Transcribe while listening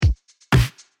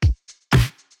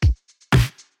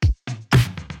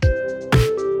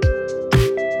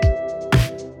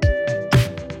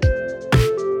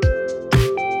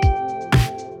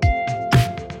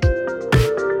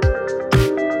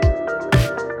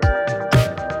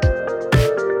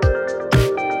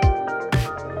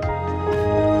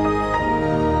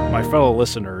Hello,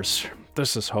 listeners.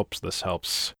 This is Hopes This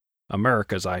Helps,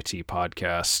 America's IT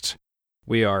podcast.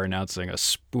 We are announcing a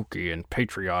spooky and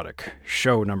patriotic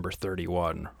show number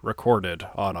 31, recorded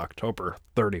on October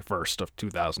 31st of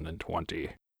 2020.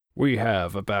 We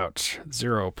have about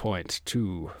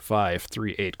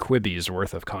 0.2538 Quibbies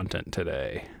worth of content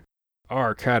today.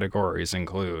 Our categories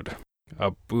include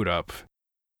a boot up,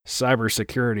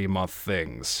 cybersecurity month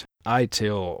things,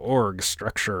 ITIL org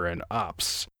structure and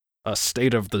ops, a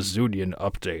State of the Zunion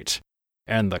update,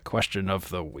 and the question of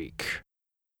the week.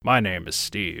 My name is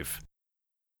Steve.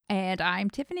 And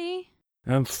I'm Tiffany.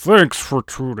 And thanks for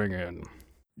tuning in.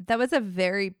 That was a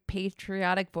very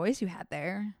patriotic voice you had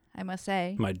there, I must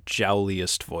say. My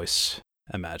jowliest voice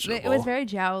imaginable. It was very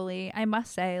jowly, I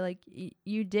must say. Like,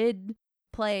 you did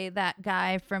play that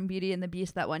guy from Beauty and the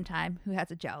Beast that one time who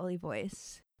has a jowly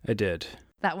voice. I did.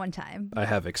 That one time. I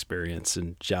have experience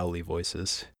in jowly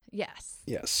voices. Yes.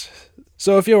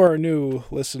 So if you are a new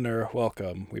listener,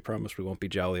 welcome. We promise we won't be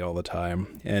jolly all the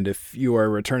time. And if you are a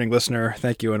returning listener,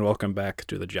 thank you and welcome back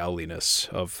to the jowliness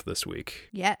of this week.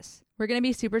 Yes. We're going to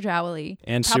be super jowly.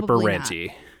 And Probably super ranty.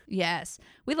 Not. Yes.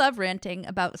 We love ranting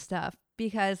about stuff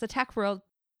because the tech world,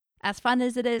 as fun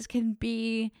as it is, can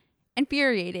be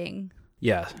infuriating.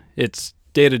 Yeah, it's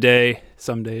day to day.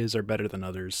 Some days are better than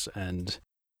others, and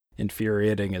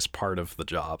infuriating is part of the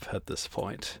job at this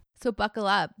point. So buckle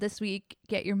up this week,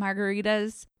 get your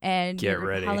margaritas and Get your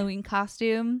ready. Halloween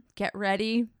costume. Get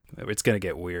ready. It's going to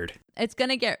get weird. It's going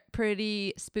to get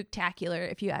pretty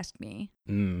spooktacular if you ask me.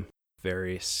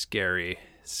 Very scary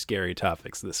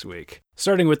topics this week.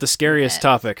 Starting with the scariest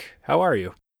topic. How are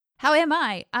you? How am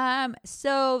I?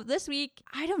 So this week,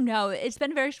 I don't know. It's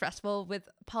been very stressful with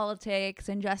politics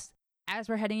and just as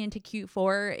we're heading into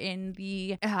Q4 in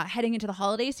the heading into the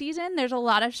holiday season, there's a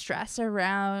lot of stress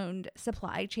around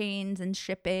supply chains and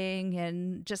shipping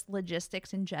and just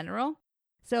logistics in general.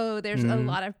 So there's a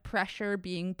lot of pressure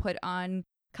being put on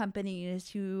companies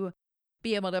to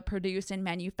be able to produce and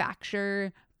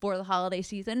manufacture for the holiday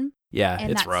season. Yeah,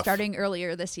 and it's that's rough. starting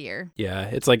earlier this year. Yeah,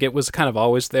 it's like it was kind of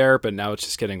always there, but now it's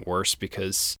just getting worse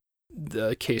because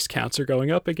the case counts are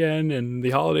going up again and the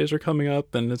holidays are coming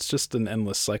up and it's just an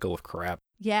endless cycle of crap.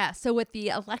 Yeah, so with the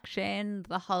election,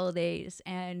 the holidays,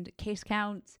 and case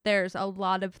counts, there's a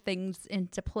lot of things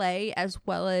into play, as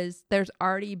well as there's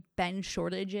already been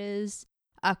shortages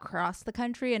across the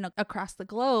country and across the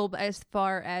globe as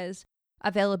far as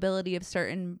availability of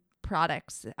certain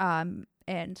products and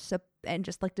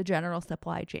just like the general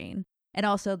supply chain. And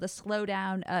also the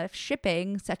slowdown of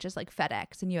shipping, such as like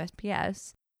FedEx and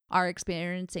USPS, are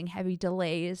experiencing heavy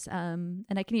delays, and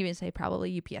I can even say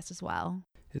probably UPS as well.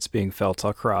 It's being felt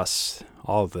across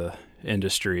all the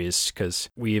industries because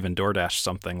we even DoorDashed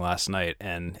something last night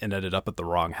and it ended up at the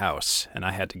wrong house, and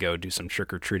I had to go do some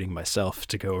trick-or-treating myself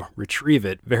to go retrieve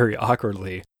it very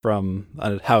awkwardly from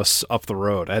a house up the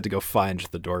road. I had to go find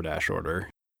the DoorDash order,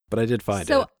 but I did find it.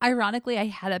 So ironically, I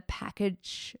had a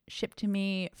package shipped to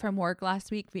me from work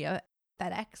last week via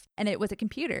FedEx, and it was a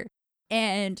computer.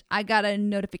 And I got a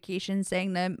notification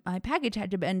saying that my package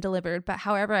had been delivered. But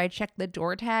however, I checked the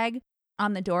door tag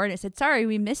on the door and it said, "Sorry,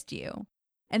 we missed you."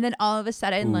 And then all of a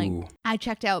sudden, I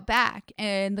checked out back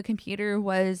and the computer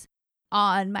was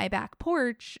on my back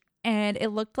porch and it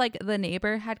looked like the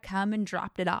neighbor had come and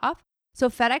dropped it off. So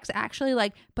FedEx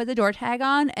actually put the door tag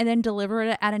on and then delivered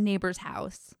it at a neighbor's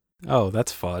house. Oh,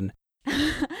 that's fun. Wow.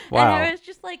 And I was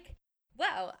just like,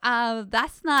 wow,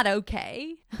 that's not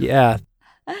okay. Yeah.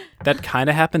 That kind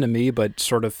of happened to me, but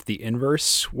sort of the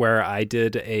inverse, where I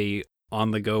did a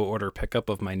on-the-go order pickup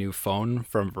of my new phone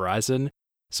from Verizon.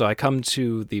 So I come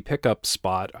to the pickup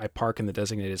spot, I park in the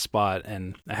designated spot,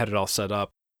 and I had it all set up.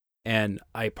 And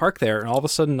I park there, and all of a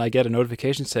sudden I get a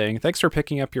notification saying, "Thanks for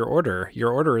picking up your order.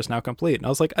 Your order is now complete." And I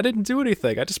was like, I didn't do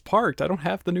anything. I just parked. I don't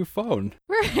have the new phone.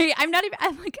 Right.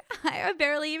 I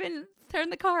barely even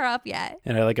turned the car off yet.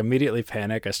 And I immediately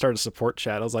panic. I started a support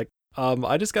chat. I was like,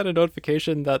 I just got a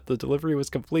notification that the delivery was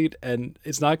complete and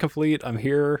it's not complete. I'm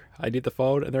here. I need the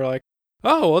phone. And they're like,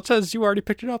 "Oh, well, it says you already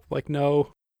picked it up." I'm like,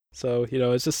 no. So,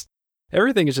 it's just,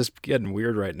 everything is just getting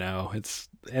weird right now. It's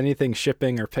anything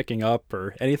shipping or picking up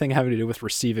or anything having to do with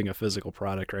receiving a physical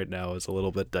product right now is a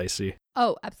little bit dicey.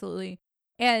 Oh, absolutely.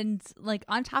 And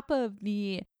on top of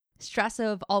the stress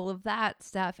of all of that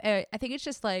stuff, I think it's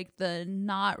just the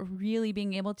not really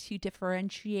being able to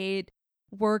differentiate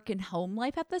work and home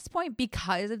life at this point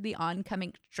because of the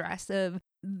oncoming stress of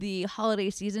the holiday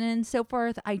season and so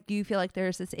forth. I do feel like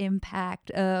there's this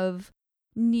impact of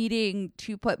needing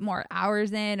to put more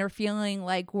hours in or feeling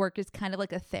like work is kind of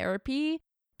like a therapy.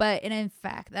 But in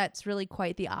fact, that's really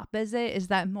quite the opposite, is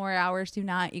that more hours do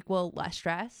not equal less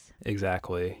stress.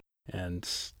 Exactly. And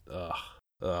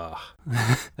I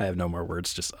have no more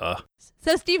words, just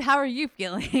So Steve, how are you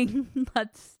feeling?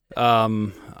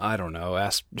 I don't know.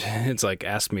 It's like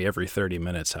ask me every 30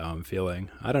 minutes how I'm feeling.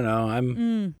 I don't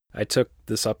know. I took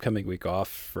this upcoming week off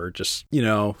for just,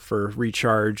 for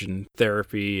recharge and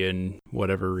therapy and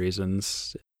whatever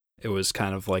reasons. It was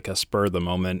kind of like a spur of the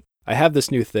moment. I have this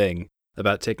new thing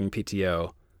about taking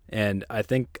PTO, and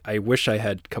I wish I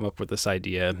had come up with this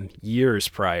idea years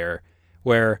prior,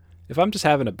 where if I'm just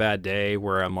having a bad day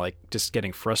where I'm like just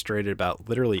getting frustrated about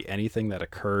literally anything that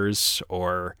occurs,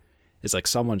 or it's like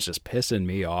someone's just pissing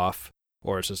me off,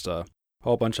 or it's just a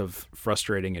whole bunch of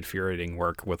frustrating, infuriating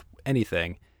work with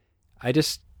anything, I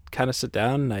just kind of sit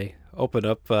down and I open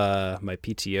up my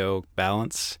PTO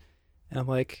balance, and I'm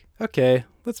like, okay,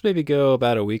 let's maybe go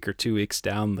about a week or 2 weeks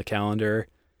down the calendar,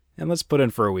 and let's put in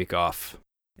for a week off.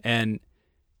 And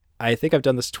I think I've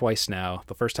done this twice now.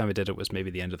 The first time I did it was maybe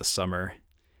the end of the summer,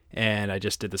 and I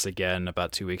just did this again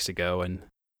about 2 weeks ago, and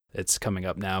it's coming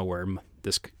up now where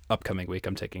this upcoming week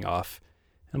I'm taking off.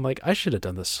 And I'm like, I should have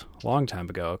done this a long time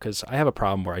ago, because I have a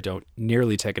problem where I don't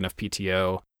nearly take enough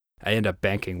PTO. I end up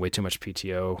banking way too much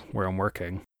PTO where I'm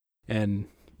working. And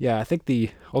yeah, I think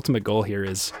the ultimate goal here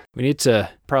is we need to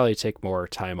probably take more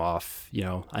time off.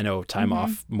 I know time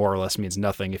off more or less means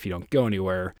nothing if you don't go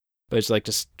anywhere, but it's like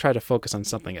just try to focus on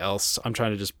something else. I'm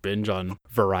trying to just binge on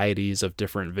varieties of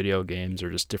different video games or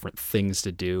just different things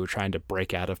to do, trying to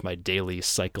break out of my daily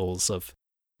cycles of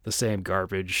the same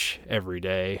garbage every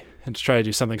day and to try to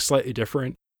do something slightly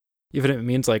different. Even if it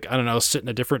means like, I don't know, sit in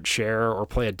a different chair or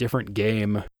play a different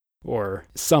game or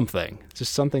something.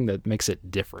 Just something that makes it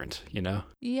different,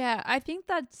 Yeah, I think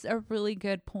that's a really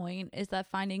good point, is that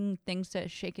finding things to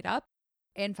shake it up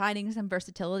and finding some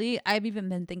versatility. I've even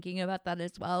been thinking about that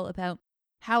as well, about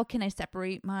how can I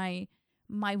separate my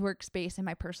workspace and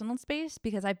my personal space,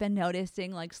 because I've been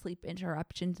noticing like sleep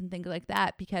interruptions and things like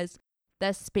that, because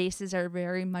the spaces are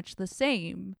very much the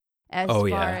same as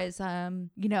as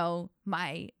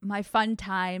my fun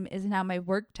time is now my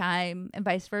work time and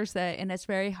vice versa, and it's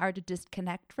very hard to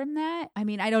disconnect from that. I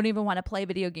mean, I don't even want to play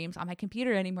video games on my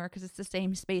computer anymore because it's the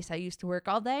same space I used to work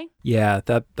all day. Yeah,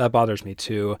 that bothers me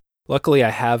too. Luckily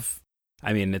this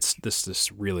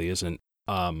really isn't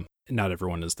not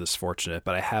everyone is this fortunate,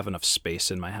 but I have enough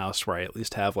space in my house where I at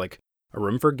least have like a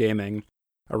room for gaming,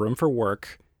 a room for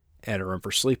work, and a room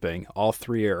for sleeping. All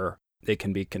three they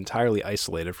can be entirely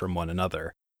isolated from one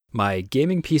another. My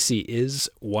gaming PC is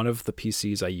one of the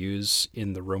PCs I use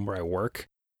in the room where I work,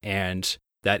 and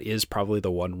that is probably the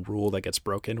one rule that gets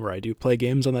broken, where I do play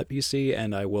games on that PC,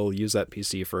 and I will use that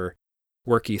PC for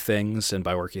worky things, and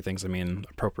by worky things I mean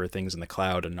appropriate things in the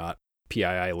cloud and not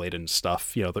PII-laden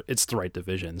stuff. It's the right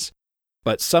divisions.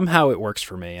 But somehow it works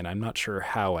for me, and I'm not sure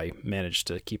how I managed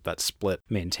to keep that split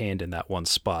maintained in that one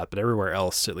spot, but everywhere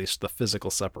else, at least the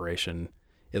physical separation,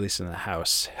 at least in the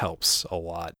house, helps a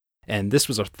lot. And this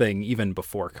was a thing even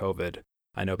before COVID.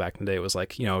 I know back in the day it was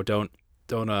like, don't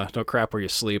crap where you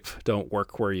sleep, don't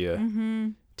work where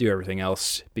you do everything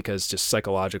else, because just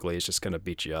psychologically it's just going to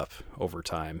beat you up over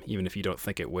time. Even if you don't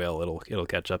think it will, it'll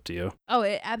catch up to you. Oh,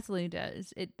 it absolutely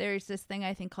does. There's this thing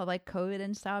I think called like COVID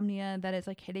insomnia that is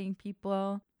like hitting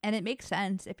people, and it makes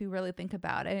sense if you really think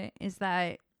about it. Is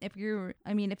that if you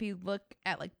look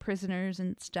at like prisoners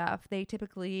and stuff, they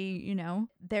typically,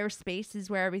 their space is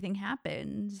where everything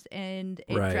happens, and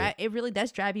it really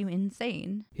does drive you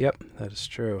insane. Yep, that is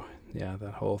true. Yeah,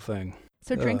 that whole thing.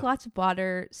 So drink lots of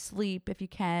water, sleep if you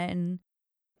can,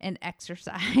 and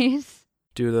exercise.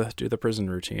 Do the prison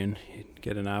routine.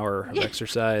 Get an hour of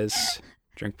exercise,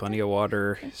 drink plenty of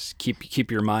water,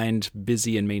 keep your mind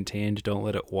busy and maintained, don't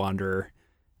let it wander.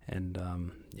 And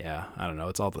I don't know,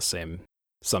 it's all the same,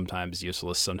 sometimes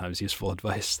useless, sometimes useful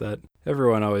advice that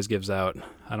everyone always gives out.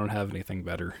 I don't have anything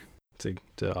better to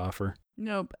offer.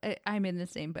 Nope, I'm in the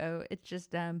same boat. It's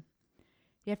just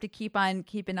you have to keep on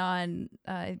keeping on.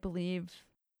 I believe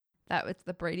that was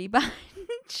the Brady Bunch.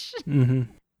 Mm-hmm.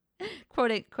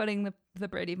 Quoting the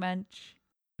Brady Bunch.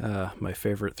 My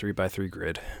favorite 3x3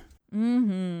 grid.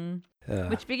 Mm-hmm.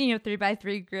 Which, speaking of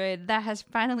 3x3 grid, that has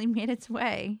finally made its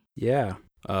way. Yeah.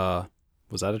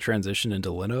 Was that a transition into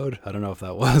Linode? I don't know if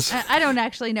that was. I don't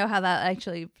actually know how that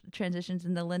actually transitions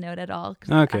into Linode at all.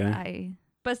 Okay.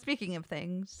 But speaking of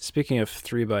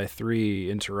 3x3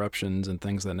 interruptions and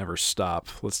things that never stop,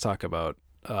 let's talk about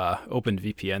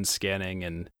OpenVPN scanning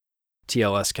and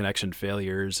TLS connection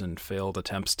failures and failed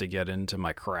attempts to get into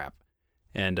my crap.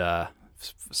 And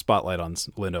spotlight on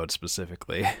Linode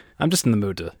specifically. I'm just in the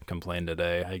mood to complain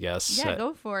today, I guess. Yeah,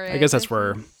 go for it. I guess that's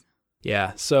where...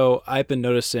 Yeah, so I've been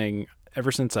noticing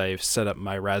ever since I've set up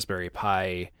my Raspberry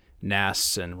Pi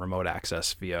NAS and remote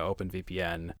access via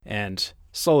OpenVPN, and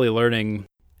slowly learning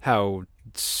how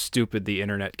stupid the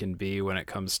internet can be when it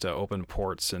comes to open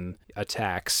ports and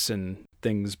attacks and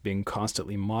things being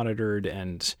constantly monitored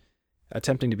and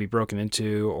attempting to be broken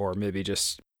into, or maybe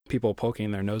just people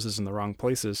poking their noses in the wrong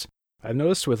places. I've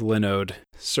noticed with Linode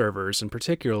servers in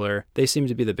particular, they seem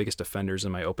to be the biggest offenders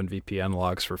in my OpenVPN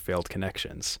logs for failed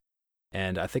connections.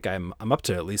 And I think I'm up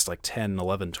to at least like 10,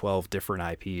 11, 12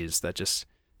 different IPs that just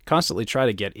constantly try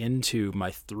to get into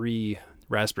my 3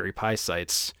 Raspberry Pi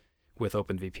sites with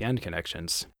OpenVPN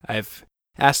connections. I've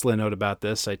asked Linode about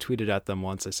this. I tweeted at them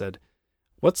once. I said,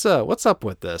 what's up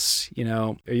with this?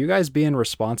 Are you guys being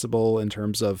responsible in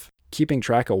terms of keeping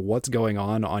track of what's going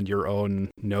on your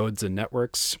own nodes and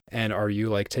networks? And are you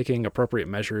like taking appropriate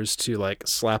measures to like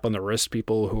slap on the wrist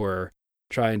people who are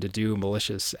trying to do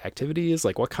malicious activities?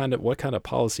 Like what kind of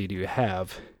policy do you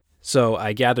have? So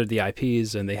I gathered the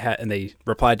IPs, and they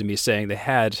replied to me saying they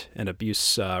had an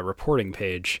abuse reporting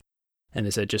page, and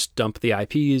they said just dump the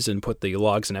IPs and put the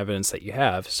logs and evidence that you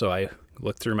have. So I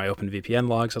looked through my OpenVPN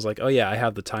logs. I was like, oh yeah, I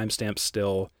have the timestamps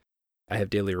still. I have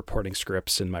daily reporting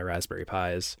scripts in my Raspberry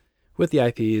Pis with the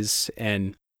IPs,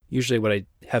 and usually what I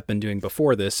have been doing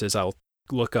before this is I'll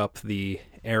look up the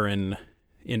Aaron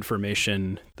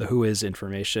information, the whois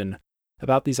information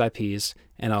about these IPs,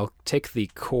 and I'll take the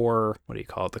core,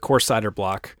 the core CIDR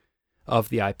block of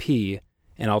the IP,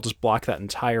 and I'll just block that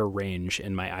entire range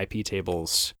in my IP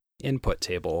table's input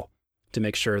table to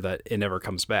make sure that it never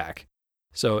comes back.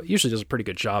 So it usually does a pretty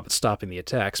good job at stopping the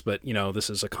attacks, but this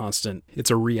is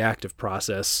it's a reactive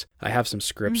process. I have some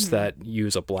scripts that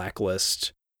use a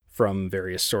blacklist from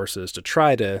various sources to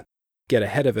try to get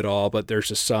ahead of it all, but there's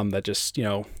just some that just,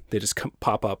 they just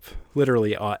pop up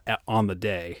literally on the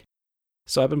day.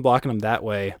 So I've been blocking them that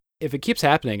way. If it keeps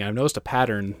happening, I've noticed a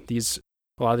pattern.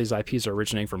 A lot of these IPs are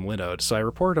originating from Linode, so I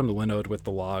reported them to Linode with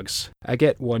the logs. I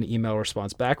get one email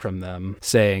response back from them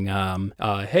saying,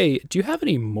 hey, do you have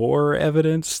any more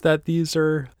evidence that these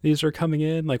are coming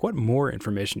in? Like, what more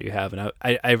information do you have? And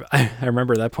I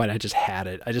remember at that point I just had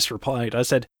it. I just replied. I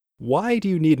said, why do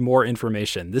you need more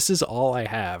information? This is all I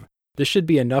have. This should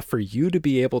be enough for you to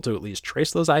be able to at least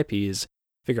trace those IPs,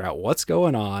 figure out what's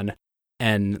going on,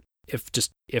 and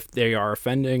if they are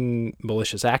offending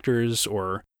malicious actors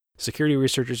or security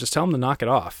researchers, just tell them to knock it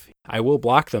off. I will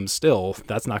block them still.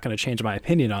 That's not going to change my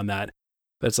opinion on that.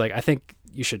 But it's like, I think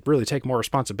you should really take more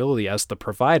responsibility as the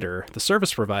provider, the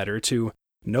service provider, to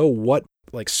know what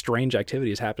like strange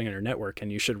activity is happening on your network. And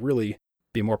you should really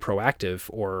be more proactive,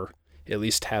 or at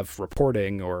least have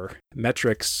reporting or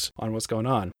metrics on what's going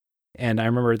on. And I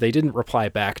remember they didn't reply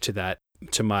back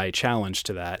to my challenge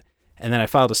to that. And then I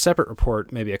filed a separate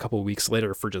report maybe a couple of weeks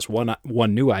later for just one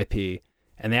new IP.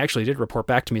 And they actually did report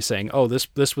back to me saying, oh,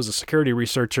 this was a security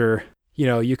researcher.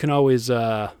 You can always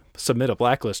submit a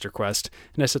blacklist request.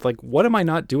 And I said, like, what am I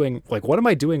not doing? Like, what am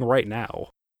I doing right now?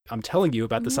 I'm telling you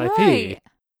about this IP.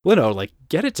 Linode, like,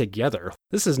 get it together.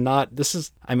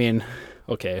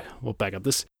 Okay, we'll back up.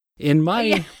 This, in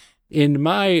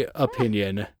my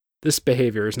opinion, this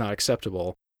behavior is not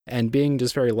acceptable. And being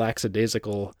just very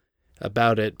lackadaisical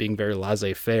about it, being very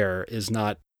laissez-faire,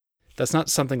 that's not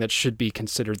something that should be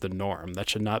considered the norm. That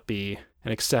should not be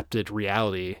an accepted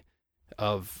reality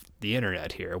of the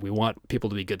internet here. We want people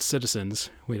to be good citizens.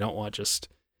 We don't want just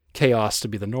chaos to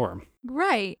be the norm.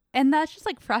 Right. And that's just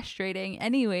like frustrating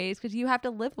anyways, because you have to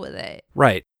live with it.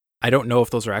 Right. I don't know if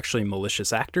those are actually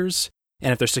malicious actors.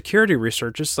 And if they're security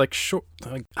researchers,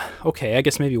 okay, I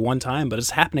guess maybe one time, but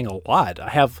it's happening a lot. I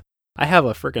have a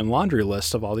freaking laundry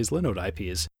list of all these Linode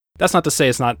IPs. That's not to say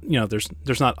it's not,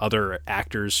 there's not other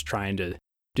actors trying to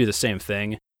do the same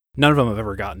thing. None of them have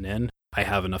ever gotten in. I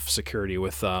have enough security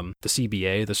with the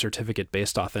CBA, the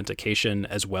certificate-based authentication,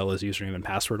 as well as username and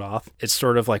password auth. It's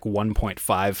sort of like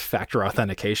 1.5 factor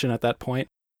authentication at that point.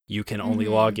 You can only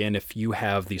log in if you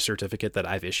have the certificate that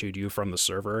I've issued you from the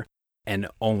server, and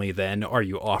only then are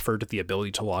you offered the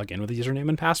ability to log in with a username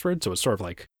and password. So it's sort of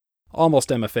like almost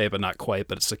MFA, but not quite,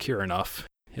 but it's secure enough.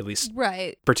 At least,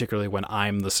 right. Particularly when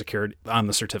I'm the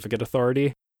certificate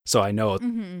authority. So I know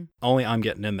only I'm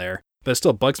getting in there. But it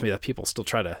still bugs me that people still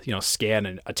try to, scan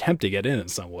and attempt to get in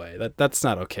some way. That's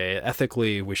not okay.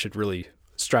 Ethically, we should really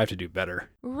strive to do better.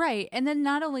 Right. And then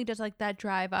not only does that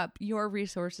drive up your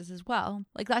resources as well.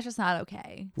 That's just not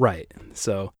okay. Right.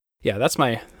 So yeah, that's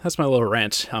my little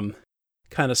rant. I'm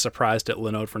kind of surprised at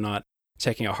Linode for not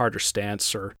taking a harder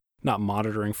stance or not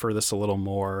monitoring for this a little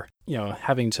more,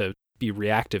 having to be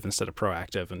reactive instead of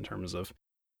proactive in terms of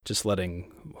just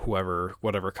letting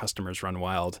whatever customers run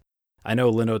wild. I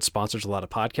know Linode sponsors a lot of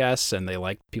podcasts and they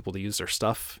like people to use their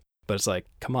stuff, But it's like,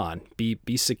 come on, be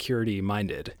security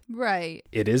minded. Right.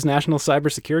 It is National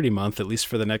Cybersecurity Month, at least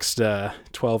for the next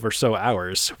 12 or so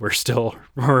hours. We're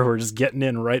just getting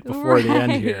in right before the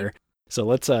end here. So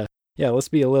let's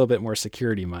be a little bit more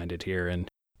security minded here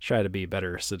and try to be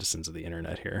better citizens of the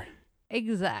internet here.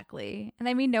 Exactly. And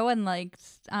I mean, no one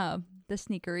likes the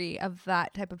sneakery of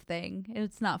that type of thing.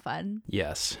 It's not fun.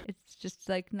 Yes. It's just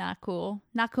like not cool.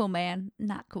 Not cool, man.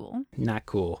 Not cool. Not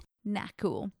cool. Not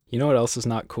cool. You know what else is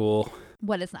not cool?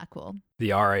 What is not cool?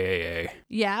 The RIAA.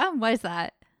 Yeah? Why is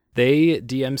that? They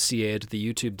DMCA'd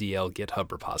the YouTube DL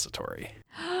GitHub repository.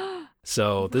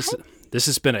 So this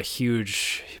has been a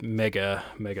huge mega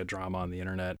drama on the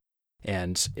internet,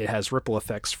 and it has ripple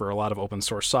effects for a lot of open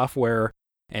source software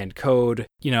and code.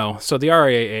 So the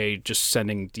RIAA just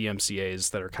sending DMCAs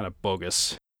that are kind of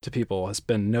bogus to people has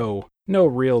been no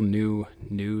real new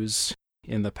news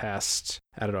in the past,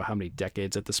 I don't know how many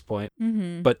decades at this point.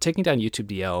 Mm-hmm. But taking down YouTube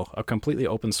DL, a completely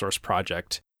open source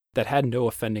project that had no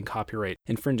offending copyright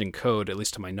infringing code, at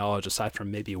least to my knowledge, aside from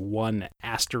maybe one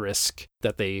asterisk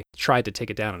that they tried to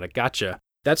take it down and a gotcha,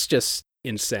 that's just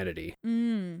insanity.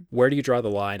 Where do you draw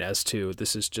the line as to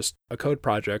this is just a code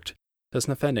project,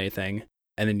 doesn't offend anything,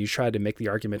 and then you try to make the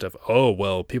argument of, oh,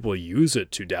 well, people use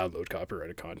it to download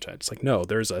copyrighted content. It's like, no,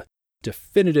 there's a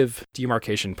definitive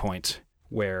demarcation point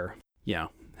where,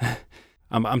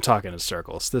 I'm talking in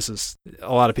circles. This is,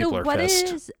 a lot of people are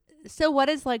pissed. So what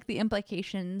is like the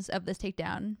implications of this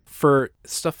takedown? For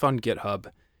stuff on GitHub,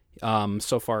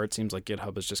 so far it seems like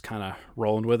GitHub is just kind of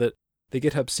rolling with it. The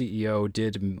GitHub CEO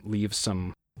did leave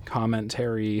some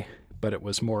commentary, but it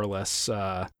was more or less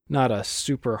not a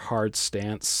super hard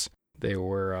stance. They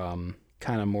were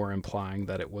kind of more implying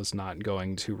that it was not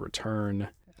going to return.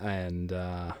 And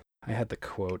I had the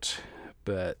quote,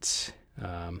 but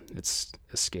it's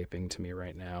escaping to me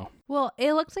right now. Well,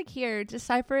 it looks like here,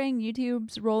 deciphering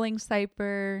YouTube's rolling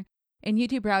cipher in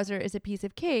YouTube browser is a piece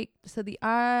of cake. So the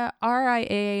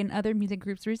RIA and other music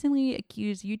groups recently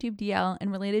accused YouTube DL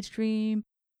and related stream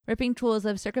ripping tools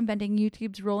of circumventing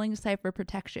YouTube's rolling cipher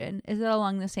protection. Is it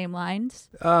along the same lines?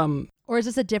 Or is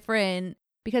this a different...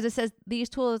 Because it says these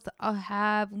tools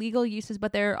have legal uses,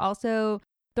 but they're also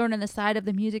thorn in the side of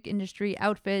the music industry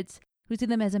outfits who see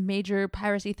them as a major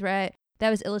piracy threat. That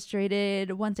was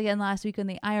illustrated once again last week when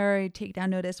the IRA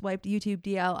takedown notice wiped YouTube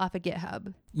DL off of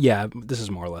GitHub. Yeah, this is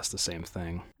more or less the same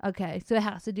thing. Okay, so it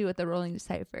has to do with the rolling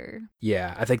cipher.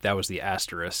 Yeah, I think that was the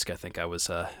asterisk I think I was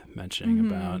mentioning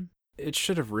about. It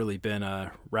should have really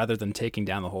been, rather than taking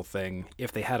down the whole thing,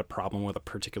 if they had a problem with a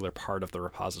particular part of the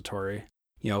repository,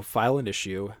 file an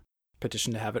issue,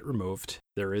 petition to have it removed.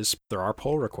 There are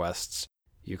pull requests.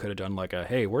 You could have done like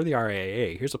hey, we're the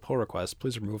RIAA. Here's a pull request.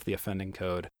 Please remove the offending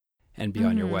code and be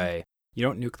on your way. You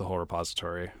don't nuke the whole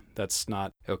repository. That's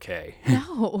not okay.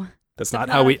 No. That's not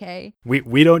how we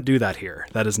don't do that here.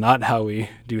 That is not how we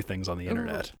do things on the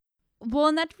internet. Well,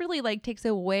 and that really takes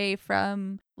away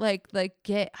from the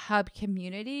GitHub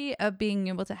community of being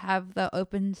able to have the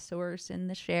open source and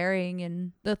the sharing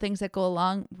and the things that go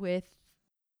along with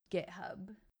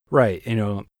GitHub. Right.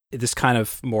 This kind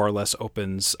of more or less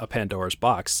opens a Pandora's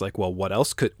box. Like, well, what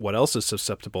else is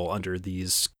susceptible under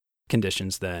these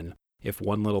conditions then? If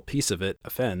one little piece of it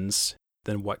offends,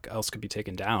 then what else could be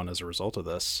taken down as a result of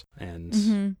this?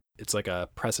 And it's like a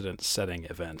precedent-setting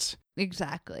event.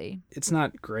 Exactly. It's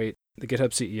not great. The GitHub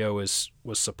CEO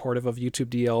was supportive of YouTube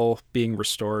DL being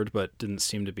restored, but didn't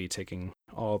seem to be taking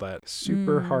all that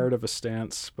super hard of a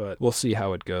stance. But we'll see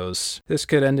how it goes. This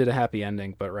could end in a happy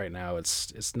ending, but right now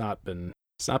it's not been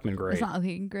great. It's not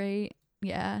looking great.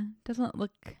 Yeah, doesn't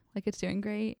look like it's doing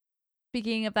great.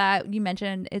 Speaking of that, you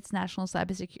mentioned it's National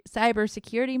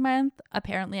Cybersecurity Month.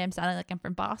 Apparently, I'm sounding like I'm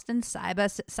from Boston.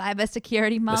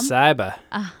 Cybersecurity Month. The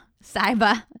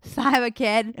cyber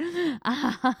kid.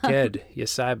 Kid, you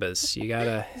cybers. You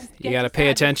gotta pay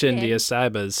attention to your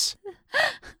cybers.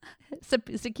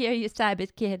 Secure your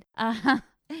cybers, kid.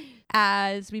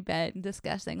 As we've been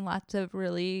discussing lots of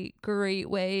really great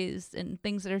ways and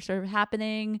things that are sort of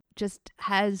happening, just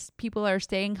as people are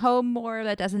staying home more,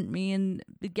 that doesn't mean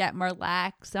get more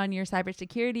lax on your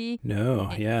cybersecurity.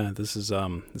 No, yeah, this is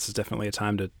definitely a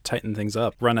time to tighten things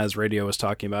up. Run As Radio was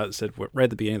talking about it, said right at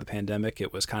the beginning of the pandemic,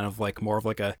 it was kind of like more of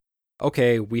like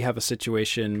okay, we have a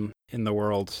situation in the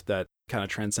world that kind of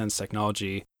transcends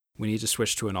technology. We need to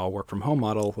switch to an all work from home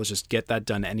model. Let's just get that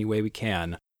done any way we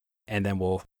can. And then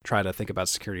we'll try to think about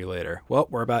security later. Well,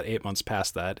 we're about 8 months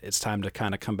past that. It's time to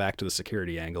kind of come back to the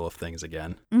security angle of things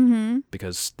again.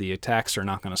 Because the attacks are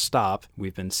not going to stop.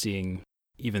 We've been seeing,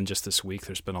 even just this week,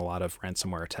 there's been a lot of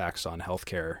ransomware attacks on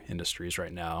healthcare industries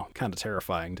right now. Kind of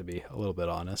terrifying, to be a little bit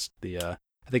honest. I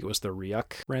think it was the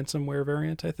Ryuk ransomware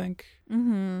variant, I think.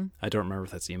 Mm-hmm. I don't remember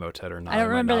if that's Emotet or not. I don't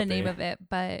remember the be. name of it,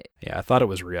 but... Yeah, I thought it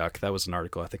was Ryuk. That was an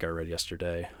article I think I read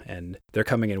yesterday. And they're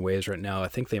coming in waves right now. I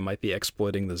think they might be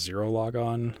exploiting the zero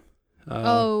logon.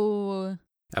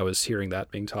 I was hearing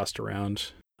that being tossed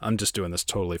around. I'm just doing this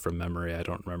totally from memory. I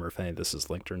don't remember if any of this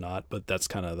is linked or not, but that's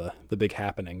kind of the big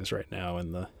happenings right now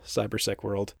in the cybersec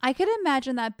world. I could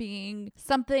imagine that being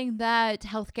something that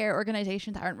healthcare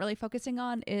organizations aren't really focusing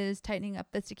on, is tightening up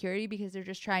the security because they're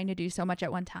just trying to do so much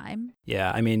at one time.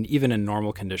 Yeah, I mean, even in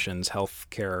normal conditions,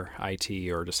 healthcare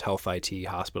IT or just health IT,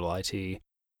 hospital IT,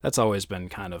 that's always been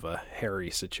kind of a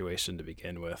hairy situation to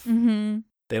begin with. Mm-hmm.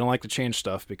 They don't like to change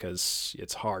stuff because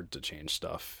it's hard to change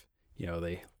stuff. You know,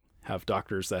 they have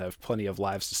doctors that have plenty of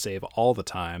lives to save all the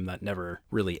time. That never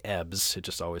really ebbs. It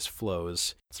just always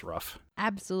flows. It's rough.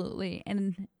 Absolutely.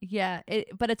 And yeah,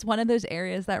 but it's one of those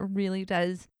areas that really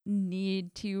does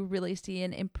need to really see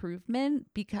an improvement,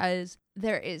 because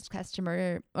there is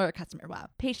patient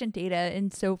data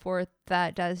and so forth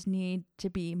that does need to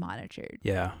be monitored.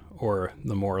 Yeah. Or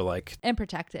the more like... and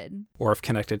protected. Or if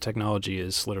connected technology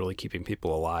is literally keeping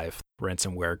people alive,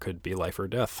 ransomware could be life or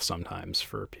death sometimes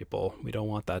for people. We don't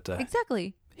want that to...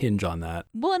 Exactly. Hinge on that.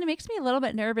 Well, and it makes me a little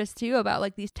bit nervous too about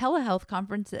like these telehealth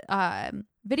conference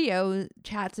video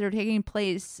chats that are taking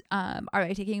place. Are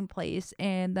they taking place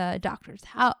in the doctor's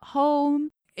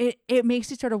home? It makes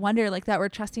you sort of wonder, like, that we're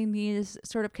trusting these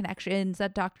sort of connections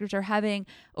that doctors are having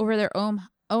over their own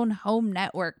home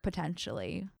network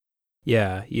potentially.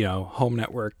 Yeah, you know, home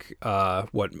network,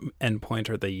 what endpoint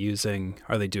are they using?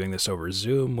 Are they doing this over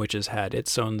Zoom, which has had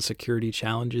its own security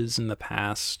challenges in the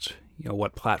past? You know,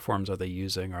 what platforms are they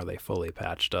using? Are they fully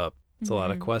patched up? It's a lot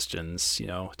of questions. You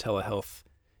know, telehealth,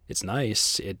 it's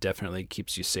nice. It definitely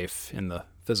keeps you safe in the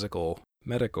physical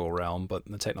medical realm, but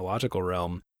in the technological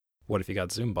realm, what if you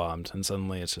got Zoom bombed and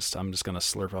suddenly it's just, I'm just going to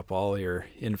slurp up all your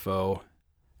info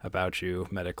about you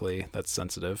medically that's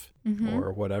sensitive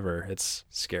or whatever. It's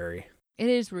scary. It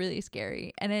is really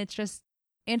scary. And it's just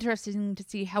interesting to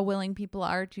see how willing people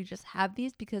are to just have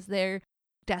these, because they're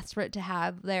desperate to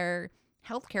have their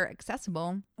healthcare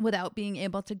accessible without being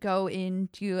able to go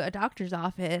into a doctor's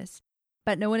office.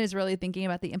 But no one is really thinking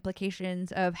about the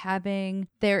implications of having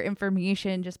their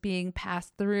information just being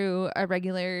passed through a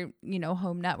regular, you know,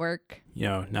 home network. You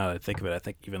know, now that I think of it, I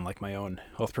think even like my own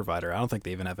health provider, I don't think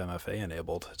they even have MFA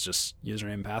enabled. It's just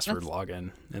username and password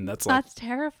login. And that's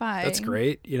terrifying. That's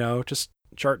great. You know, just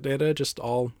chart data, just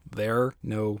all there.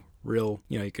 No real,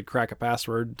 you know, you could crack a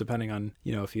password depending on,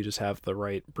 you know, if you just have the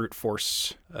right brute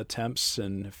force attempts,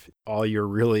 and if all you're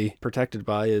really protected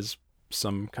by is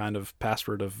some kind of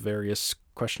password of various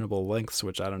questionable lengths,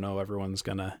 which I don't know, everyone's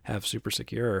gonna have super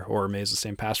secure, or may use the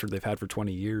same password they've had for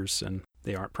 20 years and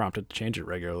they aren't prompted to change it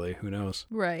regularly. Who knows?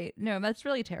 Right. No, that's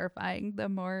really terrifying the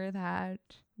more that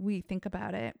we think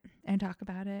about it and talk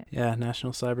about it. Yeah,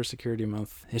 National Cybersecurity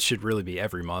Month. It should really be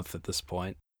every month at this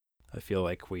point. I feel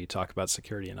like we talk about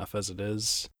security enough as it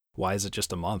is. Why is it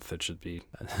just a month? It should be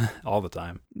all the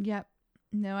time. Yep.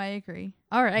 No, I agree.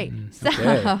 All right. So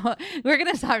okay. We're going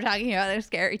to stop talking about this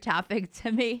scary topic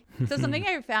to me. So something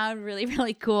I found really,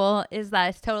 really cool is that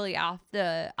it's totally off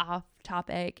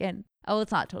topic. And,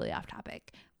 it's not totally off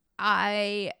topic.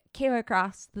 I came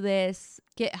across this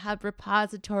GitHub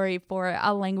repository for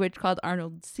a language called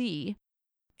Arnold C.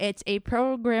 It's a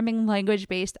programming language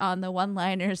based on the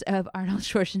one-liners of Arnold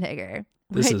Schwarzenegger.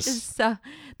 This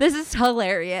is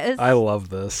hilarious. I love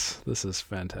this. This is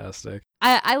fantastic.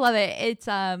 I love it. It's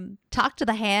talk to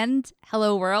the hand,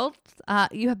 hello world.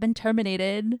 You have been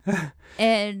terminated,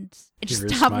 and just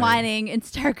stop whining and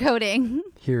start coding.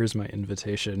 Here's my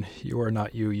invitation. You are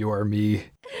not you. You are me.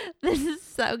 This is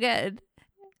so good.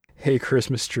 Hey,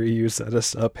 Christmas tree, you set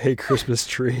us up. Hey, Christmas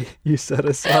tree, you set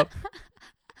us up.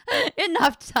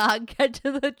 Enough talk. Get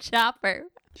to the chopper.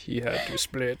 He had to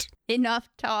split. Enough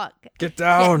talk. Get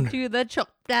down. Get to the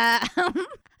chop down.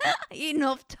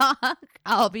 Enough talk.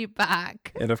 I'll be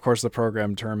back. And of course, the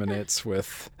program terminates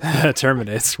with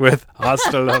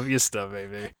hasta la vista,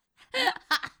 baby.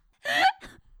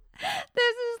 This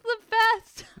is the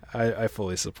best. I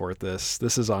fully support this.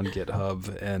 This is on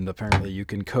GitHub, and apparently you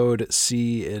can code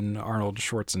C in Arnold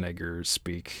Schwarzenegger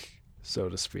speak, so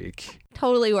to speak.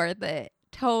 Totally worth it.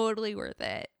 Totally worth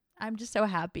it. I'm just so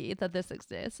happy that this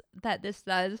exists, that this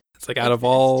does. It's like out of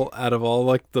all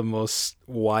like the most,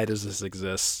 why does this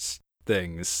exist?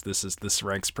 things. This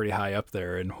ranks pretty high up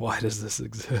there, and why does this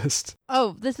exist?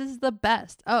 Oh, this is the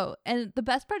best. Oh, and the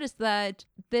best part is that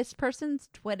this person's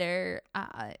Twitter,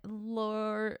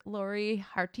 Lori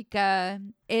Hartika,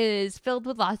 is filled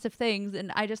with lots of things,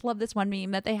 and I just love this one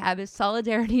meme that they have is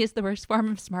solidarity is the worst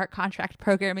form of smart contract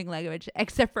programming language,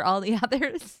 except for all the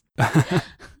others.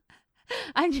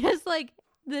 I'm just like,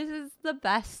 this is the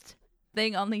best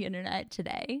thing on the internet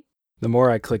today. The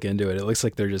more I click into it, it looks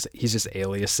like he's just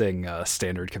aliasing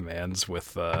standard commands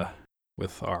with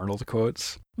Arnold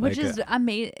quotes. Which is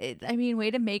amazing. I mean,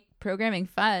 way to make programming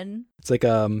fun. It's like,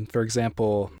 for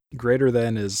example, greater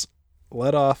than is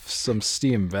let off some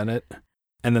steam, Bennett.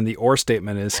 And then the or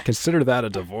statement is consider that a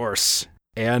divorce.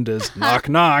 And is knock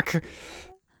knock.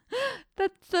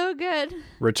 That's so good.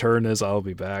 Return is I'll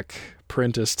be back.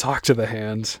 Print is talk to the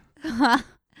hand.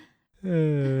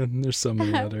 There's so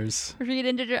many others. Read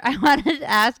integer. I wanted to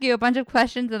ask you a bunch of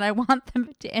questions and I want them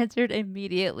to answered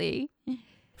immediately.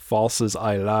 False is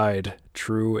I lied.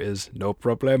 True is no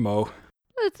problemo.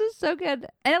 This is so good.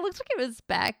 And it looks like it was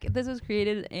back. This was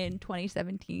created in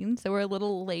 2017, so we're a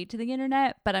little late to the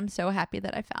internet, but I'm so happy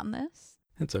that I found this.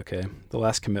 It's okay. The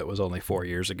last commit was only 4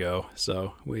 years ago,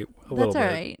 so That's all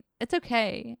right. It's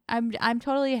okay. I'm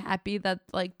totally happy that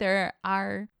like there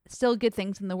are still good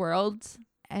things in the world.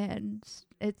 And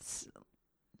it's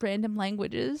random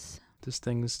languages. Just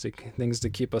things to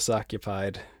keep us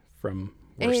occupied from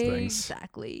worse things.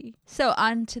 Exactly. So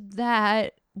on to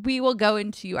that, we will go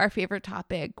into our favorite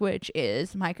topic, which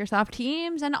is Microsoft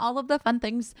Teams and all of the fun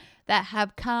things that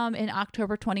have come in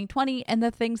October 2020 and the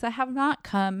things that have not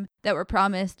come that were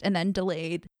promised and then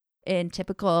delayed in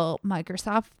typical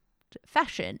Microsoft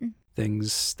fashion.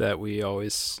 Things that we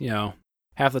always,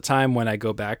 half the time when I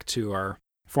go back to our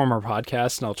former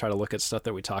podcast and I'll try to look at stuff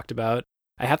that we talked about,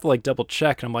 I have to like double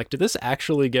check and I'm like, did this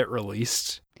actually get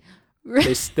released?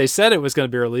 They said it was going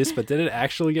to be released, but did it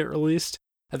actually get released?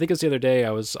 I think it was the other day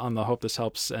I was on the Hope This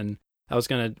Helps and I was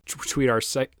going to tweet our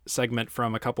segment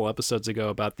from a couple episodes ago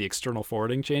about the external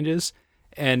forwarding changes,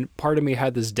 and part of me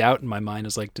had this doubt in my mind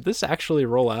is like, did this actually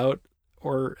roll out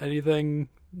or anything?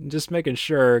 Just making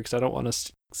sure, because I don't want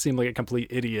to seem like a complete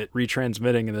idiot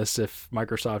retransmitting this if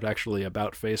Microsoft actually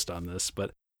about-faced on this,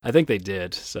 but I think they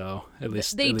did, so at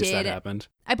least that happened.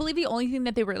 I believe the only thing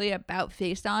that they really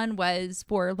about-faced on was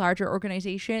for larger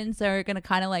organizations. They're going to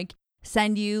kind of like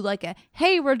send you like a,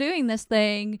 hey, we're doing this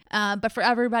thing, but for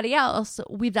everybody else,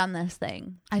 we've done this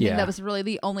thing. I think that was really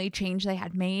the only change they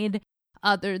had made.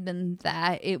 Other than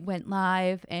that, it went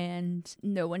live and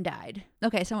no one died.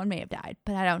 Okay, someone may have died,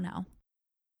 but I don't know.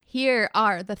 Here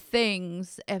are the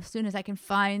things, as soon as I can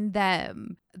find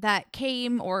them, that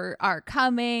came or are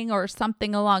coming or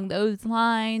something along those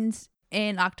lines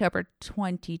in October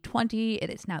 2020. It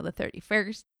is now the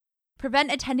 31st.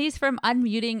 Prevent attendees from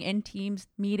unmuting in Teams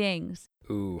meetings.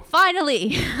 Ooh.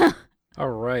 Finally! All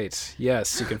right.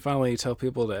 Yes, you can finally tell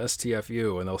people to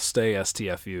STFU and they'll stay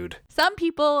STFU'd. Some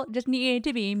people just need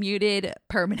to be muted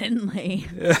permanently.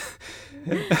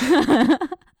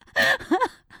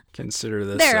 Consider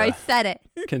this. There, I said it.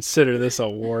 Consider this a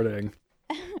warning.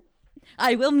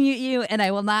 I will mute you and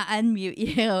I will not unmute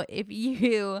you if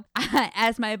you,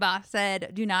 as my boss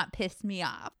said, do not piss me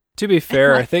off. To be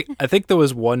fair, I think there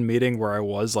was one meeting where I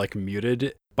was like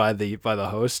muted by the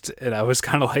host, and I was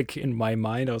kind of like, in my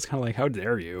mind, I was kind of like, how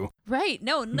dare you? Right.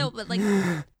 No, but like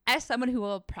as someone who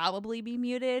will probably be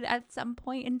muted at some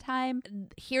point in time,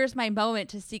 here's my moment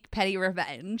to seek petty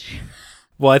revenge.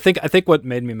 Well, I think what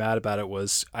made me mad about it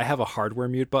was I have a hardware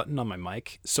mute button on my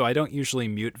mic, so I don't usually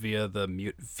mute via the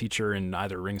mute feature in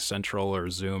either Ring Central or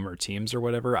Zoom or Teams or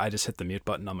whatever. I just hit the mute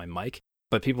button on my mic.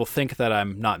 But people think that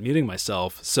I'm not muting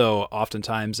myself, so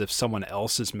oftentimes if someone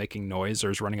else is making noise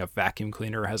or is running a vacuum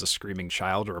cleaner or has a screaming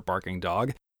child or a barking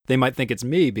dog, they might think it's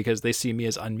me because they see me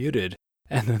as unmuted.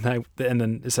 And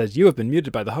then it says, you have been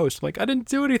muted by the host. I'm like, I didn't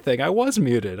do anything. I was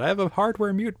muted. I have a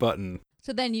hardware mute button.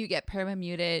 So then you get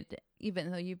perma-muted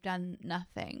even though you've done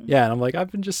nothing. Yeah, and I'm like,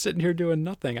 I've been just sitting here doing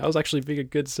nothing. I was actually being a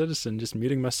good citizen, just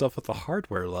muting myself at the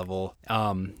hardware level.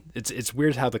 It's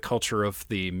weird how the culture of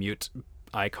the mute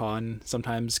icon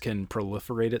sometimes can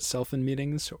proliferate itself in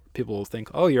meetings. People will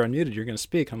think, oh, you're unmuted, you're going to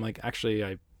speak. I'm like, actually,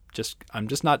 I'm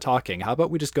just not talking. How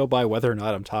about we just go by whether or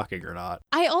not I'm talking or not?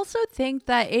 I also think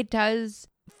that it does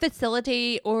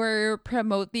facilitate or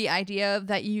promote the idea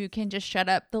that you can just shut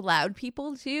up the loud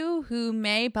people too, who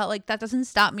may, but like that doesn't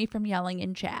stop me from yelling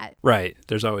in chat. Right.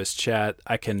 There's always chat.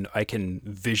 I can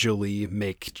visually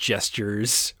make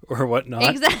gestures or whatnot.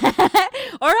 Exactly.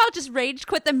 Or I'll just rage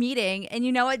quit the meeting and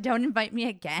you know what? Don't invite me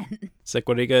again. It's like,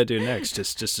 what are you gonna do next?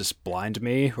 Just blind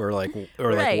me or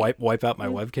right. wipe out my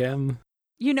webcam?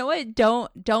 you know what?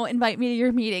 Don't invite me to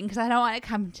your meeting because I don't want to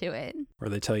come to it. Or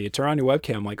they tell you, turn on your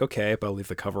webcam. Like, okay, but I'll leave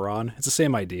the cover on. It's the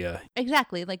same idea.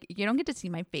 Exactly. Like, you don't get to see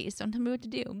my face. Don't tell me what to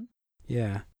do.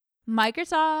 Yeah.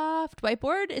 Microsoft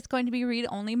Whiteboard is going to be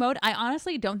read-only mode. I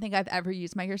honestly don't think I've ever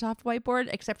used Microsoft Whiteboard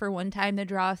except for one time to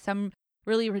draw some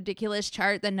really ridiculous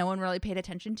chart that no one really paid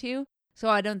attention to. So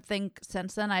I don't think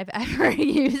since then I've ever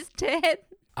used it.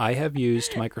 I have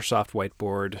used Microsoft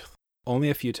Whiteboard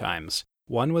only a few times.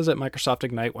 One was at Microsoft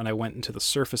Ignite when I went into the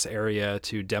Surface area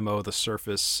to demo the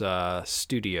Surface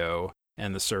Studio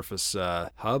and the Surface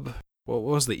Hub. What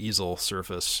was the easel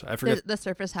Surface? I forget. The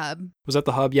Surface Hub. Was that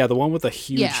the Hub? Yeah, the one with the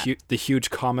huge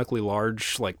comically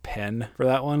large like pen for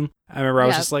that one. I remember I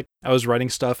was just like, I was writing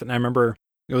stuff, and I remember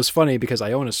it was funny because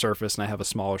I own a Surface and I have a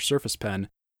smaller Surface pen.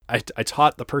 I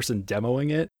taught the person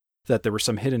demoing it that there were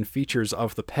some hidden features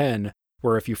of the pen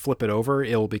where if you flip it over,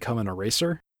 it'll become an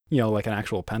eraser, like an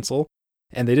actual pencil.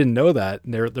 And they didn't know that.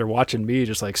 And they're watching me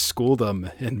just like school them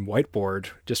in Whiteboard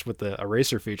just with the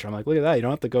eraser feature. I'm like, look at that. You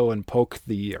don't have to go and poke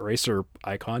the eraser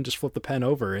icon. Just flip the pen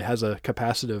over. It has a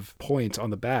capacitive point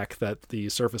on the back that the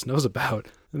Surface knows about.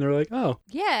 And they're like, oh.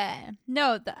 Yeah.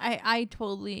 No, I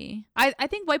totally... I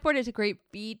think Whiteboard is a great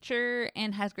feature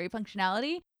and has great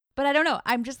functionality. But I don't know.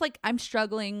 I'm just like, I'm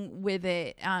struggling with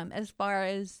it as far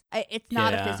as it's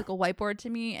not a physical whiteboard to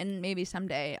me. And maybe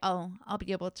someday I'll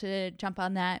be able to jump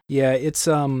on that. Yeah, it's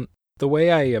the way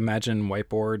I imagine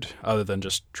Whiteboard, other than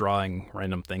just drawing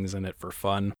random things in it for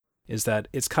fun, is that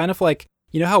it's kind of like,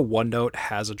 you know how OneNote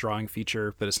has a drawing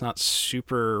feature, but it's not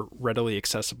super readily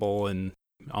accessible and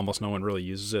almost no one really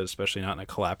uses it, especially not in a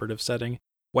collaborative setting.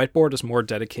 Whiteboard is more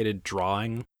dedicated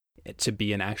drawing to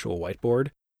be an actual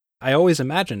whiteboard. I always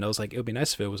imagined, I was like, it would be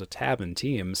nice if it was a tab in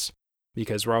Teams,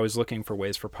 because we're always looking for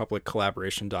ways for public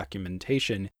collaboration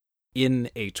documentation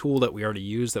in a tool that we already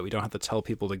use that we don't have to tell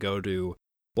people to go to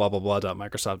blah, blah,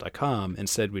 blah.microsoft.com.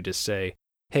 Instead, we just say,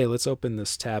 hey, let's open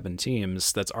this tab in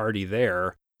Teams that's already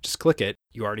there. Just click it.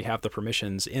 You already have the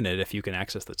permissions in it if you can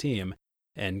access the team,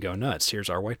 and go nuts. Here's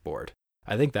our whiteboard.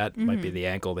 I think that might be the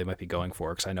angle they might be going for,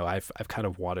 because I know I've kind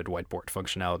of wanted whiteboard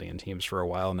functionality in Teams for a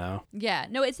while now. Yeah,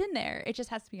 no, it's in there. It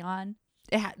just has to be on.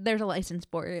 There's a license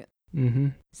for it. Mm-hmm.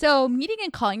 So meeting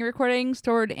and calling recordings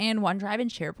stored in OneDrive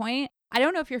and SharePoint. I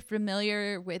don't know if you're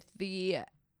familiar with the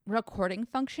recording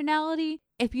functionality.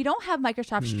 If you don't have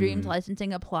Microsoft Streams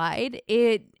licensing applied,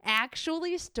 it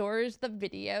actually stores the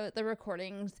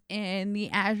recordings in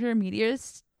the Azure Media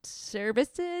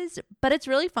Services, but it's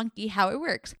really funky how it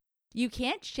works. You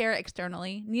can't share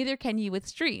externally, neither can you with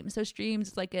Streams. So Streams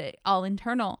is like all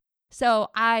internal. So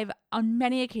I've on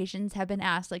many occasions have been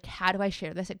asked, like, how do I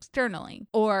share this externally?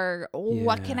 Or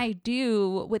what can I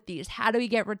do with these? How do we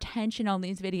get retention on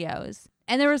these videos?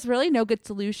 And there was really no good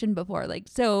solution before. Like,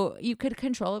 so you could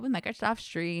control it with Microsoft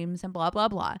Streams and blah, blah,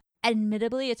 blah.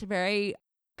 Admittedly, it's a very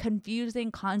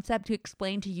confusing concept to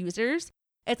explain to users.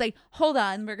 It's like, hold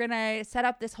on, we're going to set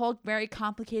up this whole very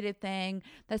complicated thing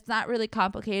that's not really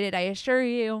complicated, I assure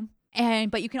you.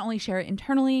 But you can only share it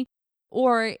internally.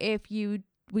 Or if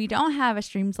we don't have a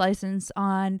Streams license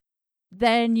on,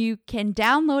 then you can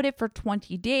download it for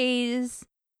 20 days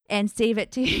and save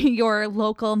it to your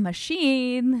local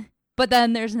machine. But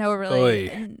then there's no really...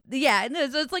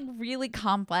 so it's like really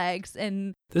complex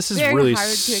and this is really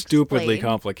stupidly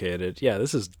complicated. Yeah,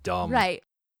 this is dumb. Right.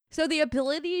 So the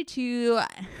ability to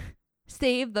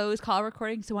save those call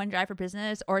recordings to OneDrive for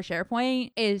Business or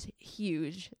SharePoint is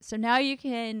huge. So now you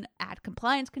can add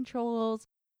compliance controls,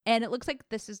 and it looks like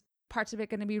parts of it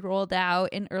going to be rolled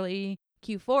out in early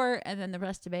Q4 and then the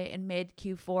rest of it in mid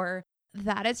Q4.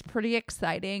 That is pretty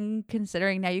exciting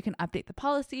considering now you can update the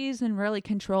policies and really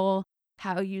control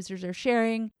how users are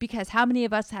sharing, because how many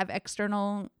of us have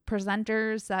external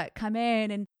presenters that come in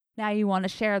and now you want to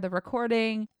share the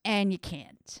recording and you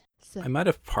can't. So. I might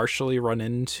have partially run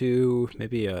into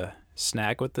maybe a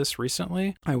snag with this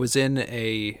recently. I was in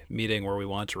a meeting where we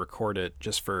wanted to record it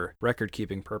just for record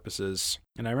keeping purposes.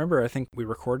 And I remember I think we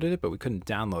recorded it, but we couldn't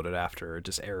download it after. It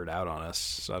just errored out on us.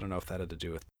 So I don't know if that had to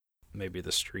do with maybe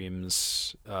the stream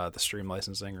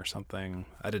licensing or something.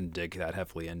 I didn't dig that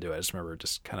heavily into it. I just remember it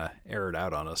just kind of errored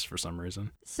out on us for some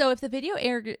reason. So if the video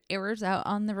errors out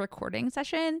on the recording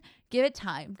session, give it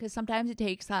time, because sometimes it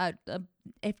takes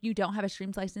if you don't have a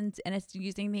Streams license and it's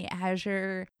using the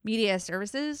Azure Media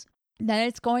Services, then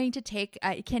it's going to take,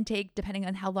 it can take, depending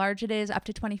on how large it is, up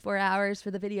to 24 hours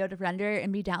for the video to render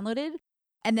and be downloaded.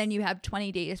 And then you have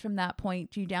 20 days from that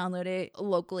point to download it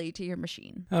locally to your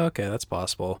machine. Okay, that's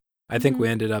possible. I think we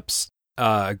ended up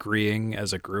agreeing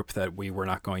as a group that we were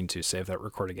not going to save that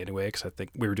recording anyway, because I think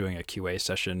we were doing a QA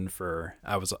session for,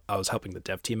 I was helping the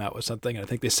dev team out with something, and I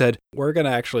think they said, we're going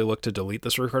to actually look to delete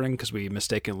this recording because we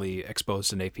mistakenly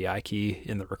exposed an API key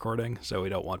in the recording, so we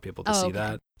don't want people to see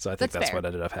that. So I think that's what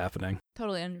ended up happening.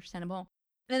 Totally understandable.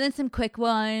 And then some quick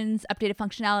ones, updated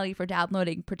functionality for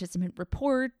downloading participant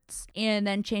reports, and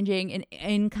then changing an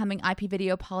incoming IP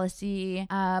video policy,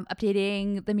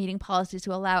 updating the meeting policies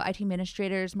to allow IT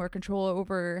administrators more control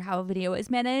over how video is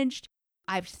managed.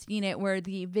 I've seen it where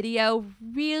the video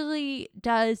really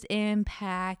does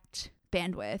impact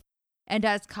bandwidth and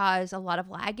does cause a lot of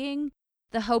lagging.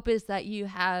 The hope is that you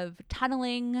have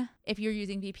tunneling if you're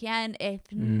using VPN,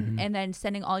 and then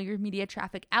sending all your media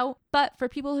traffic out. But for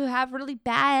people who have really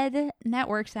bad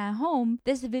networks at home,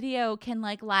 this video can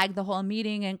lag the whole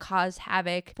meeting and cause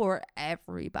havoc for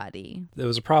everybody. There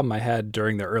was a problem I had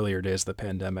during the earlier days of the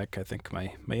pandemic. I think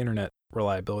my internet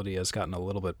reliability has gotten a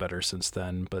little bit better since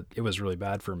then, but it was really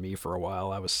bad for me for a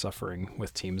while. I was suffering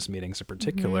with Teams meetings in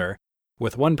particular.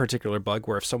 With one particular bug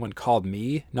where if someone called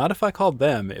me, not if I called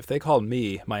them, if they called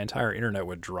me, my entire internet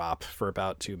would drop for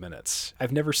about 2 minutes.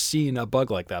 I've never seen a bug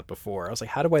like that before. I was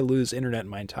like, how do I lose internet in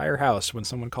my entire house when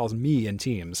someone calls me in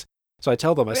Teams? So I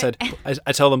tell them,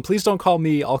 I tell them, please don't call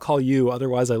me, I'll call you,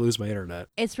 otherwise I lose my internet.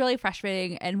 It's really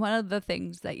frustrating, and one of the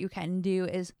things that you can do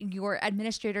is your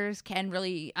administrators can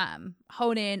really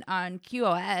hone in on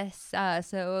QoS,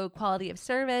 so quality of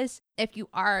service, if you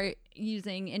are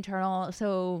using internal,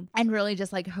 and really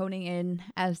just honing in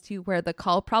as to where the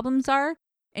call problems are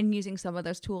and using some of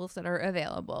those tools that are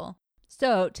available.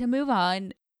 So to move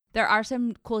on, there are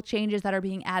some cool changes that are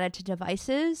being added to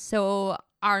devices. So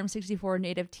ARM64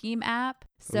 native team app.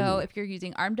 So if you're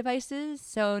using ARM devices,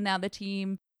 so now the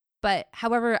team, but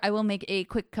however, I will make a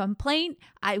quick complaint.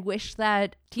 I wish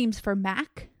that Teams for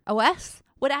Mac OS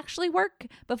would actually work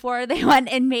before they went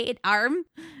and made ARM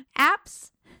apps.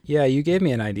 Yeah, you gave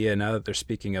me an idea now that they're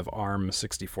speaking of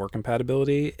ARM64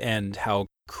 compatibility and how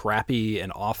crappy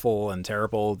and awful and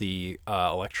terrible the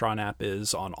Electron app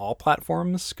is on all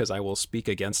platforms, because I will speak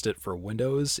against it for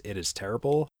Windows. It is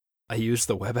terrible. I use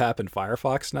the web app in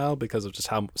Firefox now because of just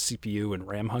how CPU and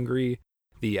RAM hungry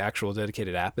the actual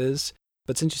dedicated app is.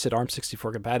 But since you said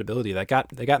ARM64 compatibility, that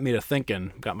got me to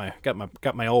thinking, got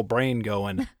my old brain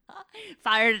going.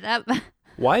 Fired it up.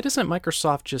 Why doesn't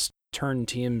Microsoft just turn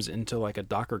Teams into a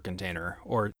Docker container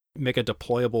or make a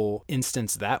deployable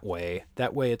instance that way?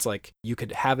 That way it's you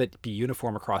could have it be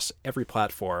uniform across every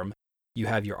platform. You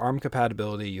have your ARM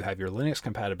compatibility, you have your Linux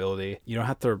compatibility. You don't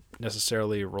have to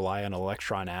necessarily rely on an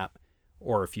Electron app,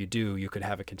 or if you do, you could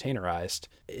have it containerized.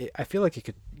 I feel like it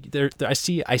could. I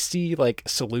see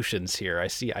solutions here. I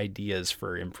see ideas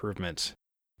for improvement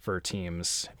for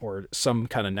Teams, or some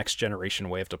kind of next generation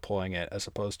way of deploying it, as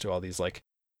opposed to all these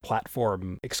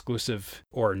platform exclusive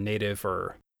or native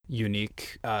or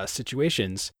unique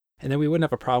situations. And then we wouldn't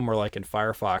have a problem where in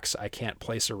Firefox, I can't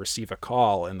place or receive a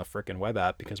call in the frickin' web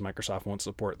app because Microsoft won't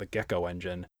support the Gecko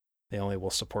engine. They only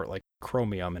will support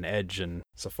Chromium and Edge and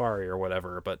Safari or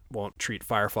whatever, but won't treat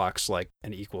Firefox like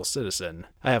an equal citizen.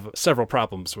 I have several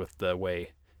problems with the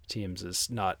way Teams is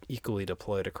not equally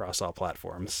deployed across all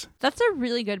platforms. That's a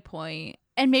really good point.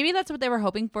 And maybe that's what they were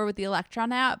hoping for with the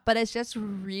Electron app, but it's just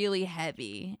really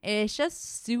heavy. It's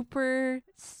just super,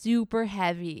 super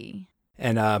heavy.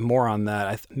 And more on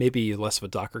that, maybe less of a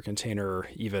Docker container,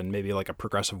 even maybe a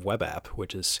progressive web app,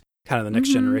 which is kind of the next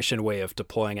generation way of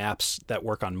deploying apps that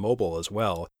work on mobile as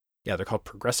well. Yeah, they're called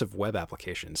progressive web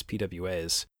applications,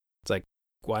 PWAs. It's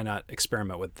why not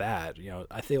experiment with that?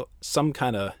 I feel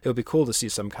it would be cool to see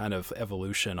some kind of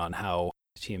evolution on how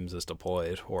Teams is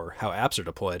deployed or how apps are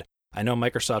deployed. I know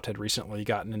Microsoft had recently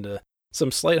gotten into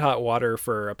some slight hot water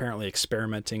for apparently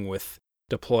experimenting with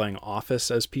deploying Office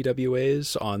as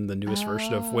PWAs on the newest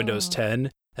version of Windows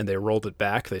 10, and they rolled it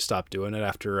back. They stopped doing it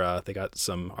after they got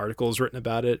some articles written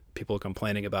about it, people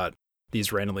complaining about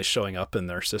these randomly showing up in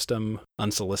their system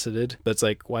unsolicited. But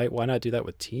it's why not do that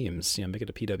with Teams? Make it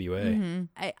a PWA.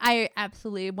 I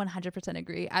absolutely 100%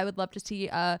 agree. I would love to see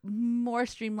a more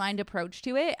streamlined approach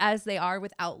to it, as they are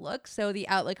with Outlook. So the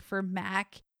Outlook for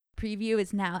Mac preview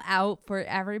is now out for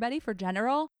everybody, for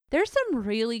general. There's some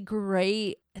really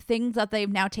great things that they've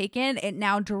now taken. It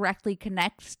now directly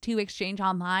connects to Exchange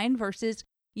Online versus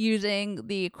using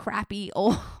the crappy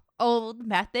old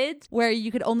methods where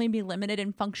you could only be limited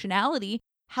in functionality.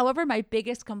 However, my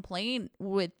biggest complaint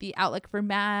with the Outlook for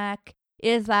Mac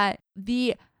is that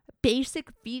the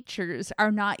basic features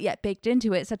are not yet baked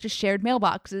into it, such as shared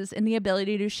mailboxes and the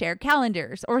ability to share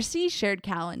calendars or see shared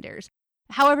calendars.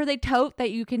 However, they tout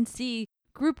that you can see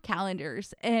group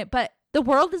calendars, but The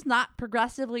world is not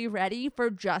progressively ready for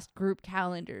just group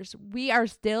calendars. We are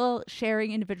still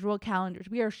sharing individual calendars.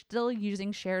 We are still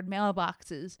using shared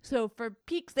mailboxes. So for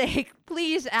peak's sake,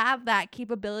 please have that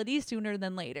capability sooner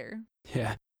than later.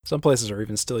 Yeah. Some places are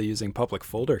even still using public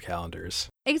folder calendars.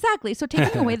 Exactly. So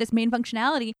taking away this main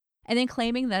functionality and then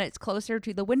claiming that it's closer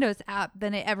to the Windows app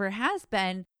than it ever has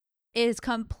been is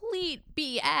complete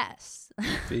BS.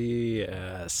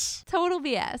 BS. Total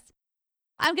BS.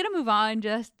 I'm going to move on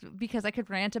just because I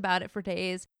could rant about it for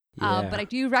days. Yeah. But I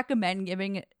do recommend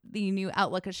giving the new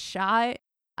Outlook a shot.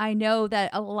 I know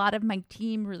that a lot of my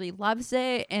team really loves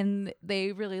it and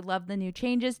they really love the new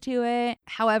changes to it.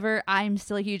 However, I'm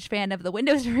still a huge fan of the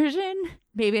Windows version.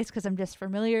 Maybe it's because I'm just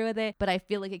familiar with it, but I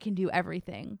feel like it can do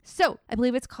everything. So I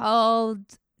believe it's called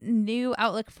New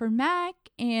Outlook for Mac,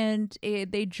 and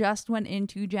they just went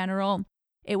into general.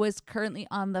 It was currently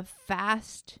on the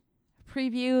fast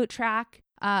preview track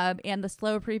and the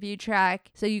slow preview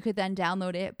track, so you could then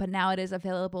download it, but now it is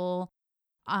available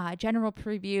general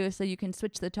preview, so you can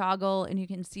switch the toggle and you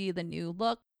can see the new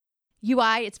look.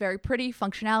 UI, it's very pretty.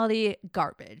 Functionality,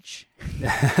 garbage.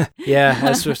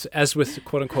 Yeah, as with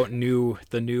quote unquote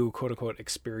the new quote unquote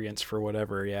experience for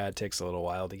whatever. Yeah, it takes a little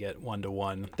while to get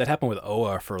one-to-one. That happened with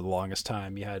OA for the longest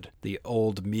time. You had the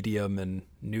old, medium, and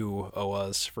new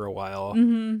OAs for a while.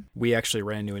 Mm-hmm. We actually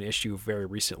ran into an issue very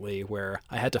recently where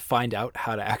I had to find out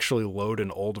how to actually load an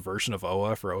old version of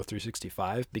OA for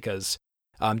O365 because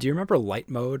do you remember light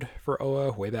mode for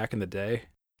OA way back in the day?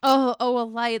 Oh, a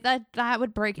light. That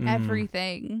would break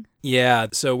everything. Yeah,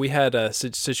 so we had a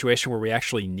situation where we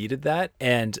actually needed that,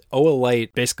 and OA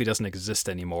Lite basically doesn't exist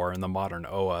anymore in the modern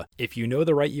OA. If you know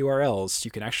the right URLs, you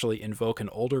can actually invoke an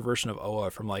older version of OA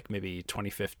from like maybe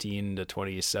 2015 to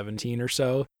 2017 or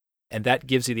so, and that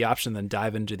gives you the option to then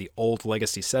dive into the old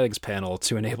legacy settings panel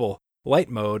to enable light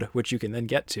mode, which you can then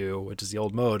get to, which is the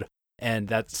old mode. And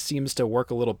that seems to work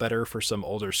a little better for some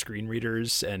older screen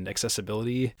readers and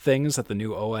accessibility things that the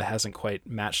new OA hasn't quite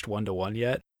matched one-to-one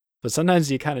yet. But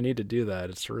sometimes you kind of need to do that.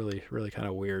 It's really, really kind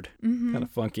of weird, kind of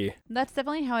funky. That's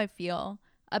definitely how I feel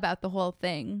about the whole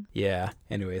thing. Yeah.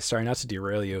 Anyway, sorry not to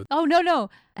derail you. Oh, no.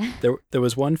 There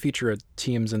was one feature of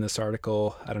Teams in this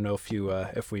article. I don't know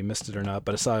if we missed it or not,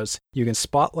 but it says you can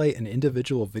spotlight an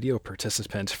individual video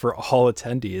participant for all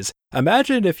attendees.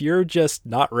 Imagine if you're just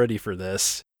not ready for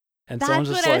this. And that's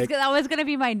what that was going to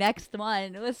be my next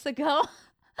one. It was to go,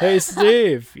 hey,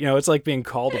 Steve. It's like being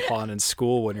called upon in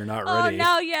school when you're not ready. Oh,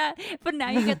 no, yeah. But now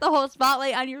you get the whole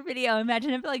spotlight on your video.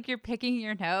 Imagine if like you're picking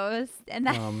your nose. And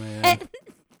that. Oh, man.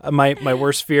 My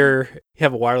worst fear, you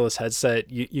have a wireless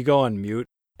headset, you go on mute,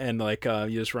 and like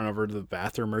you just run over to the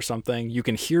bathroom or something. You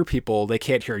can hear people. They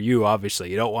can't hear you, obviously.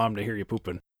 You don't want them to hear you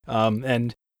pooping.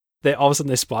 And they all of a sudden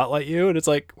they spotlight you, and it's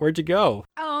like, where'd you go?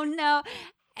 Oh, no.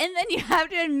 And then you have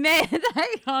to admit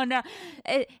that, oh no,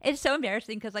 it's so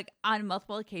embarrassing because like on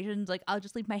multiple occasions, like I'll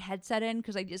just leave my headset in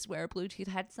because I just wear a Bluetooth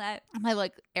headset. My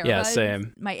like earbuds. Yeah,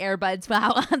 same. My earbuds.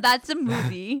 Wow, that's a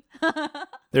movie.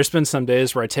 There's been some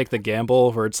days where I take the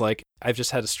gamble where it's like I've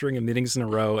just had a string of meetings in a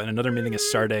row and another meeting is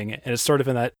starting, and it's sort of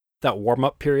in that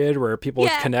warm-up period where people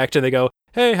connect and they go,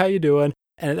 hey, how you doing?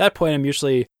 And at that point,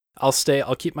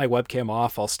 I'll keep my webcam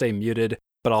off, I'll stay muted,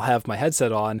 but I'll have my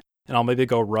headset on. And I'll maybe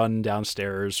go run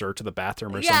downstairs or to the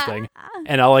bathroom or something.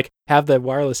 And I'll like have the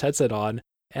wireless headset on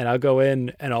and I'll go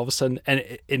in and all of a sudden, and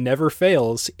it never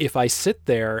fails. If I sit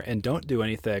there and don't do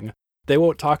anything, they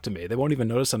won't talk to me. They won't even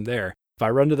notice I'm there. If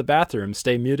I run to the bathroom,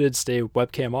 stay muted, stay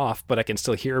webcam off, but I can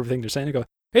still hear everything they're saying and go,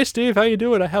 hey, Steve, how you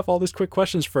doing? I have all these quick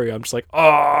questions for you. I'm just like,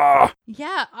 oh.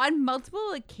 Yeah, on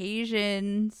multiple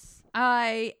occasions,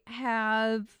 I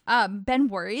have been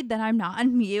worried that I'm not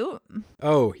on mute.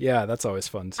 Oh, yeah, that's always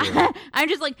fun, too. I'm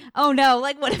just like, oh, no,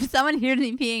 like, what if someone hears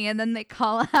me peeing and then they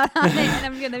call out on it and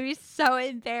I'm going to be so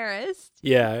embarrassed?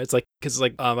 Yeah, it's like, because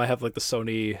like I have like the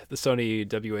Sony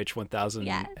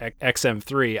WH-1000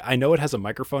 XM3. I know it has a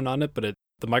microphone on it, but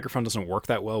the microphone doesn't work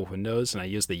that well with Windows, and I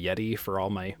use the Yeti for all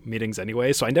my meetings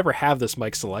anyway, so I never have this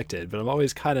mic selected, but I'm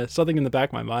always kind of something in the back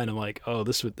of my mind. I'm like, oh,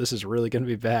 this is really going to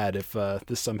be bad if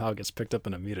this somehow gets picked up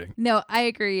in a meeting. No, I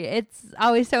agree. It's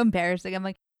always so embarrassing. I'm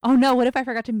like, oh no, what if I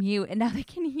forgot to mute and now they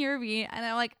can hear me? And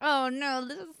I'm like, oh no,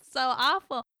 this is so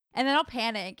awful. And then I'll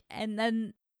panic, and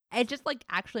then it just like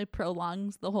actually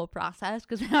prolongs the whole process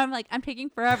because now I'm like, I'm taking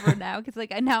forever now because like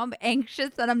now I'm anxious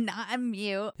that I'm not on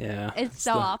mute. Yeah. It's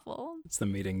so awful. It's the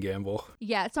meeting gamble.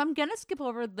 Yeah. So I'm going to skip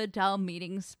over the Dell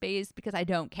meeting space because I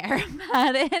don't care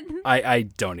about it. I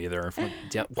don't either.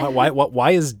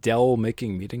 Why is Dell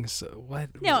making meetings?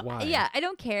 What? No. Why? Yeah. I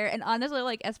don't care. And honestly,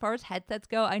 like as far as headsets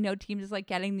go, I know Teams is like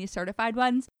getting these certified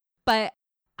ones, but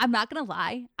I'm not going to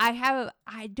lie.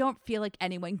 I don't feel like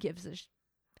anyone gives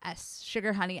a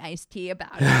sugar honey iced tea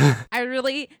about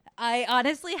it. I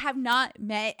honestly have not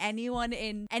met anyone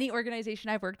in any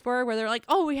organization I've worked for where they're like,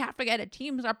 oh, we have to get a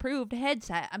Teams approved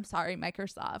headset. I'm sorry,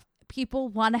 Microsoft. People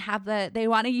want to have they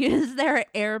want to use their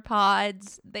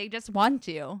AirPods. They just want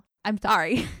to. I'm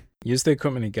sorry. Use the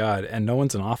equipment you got, and no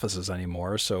one's in offices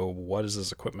anymore, so what is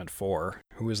this equipment for?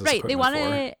 Who is this equipment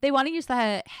for? They want to use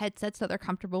the headsets that they're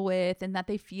comfortable with and that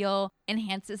they feel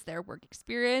enhances their work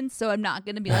experience. So I'm not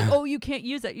going to be like, oh, you can't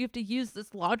use it. You have to use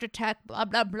this Logitech, blah,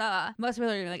 blah, blah. Most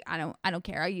people are like, I don't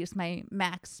care. I use my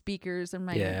Mac speakers and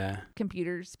my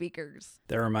computer speakers.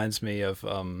 That reminds me of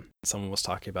someone was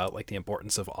talking about like the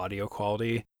importance of audio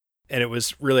quality. And it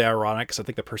was really ironic because I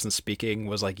think the person speaking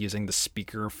was like using the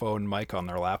speakerphone mic on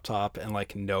their laptop and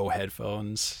like no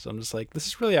headphones. So I'm just like, this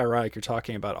is really ironic. You're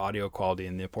talking about audio quality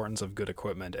and the importance of good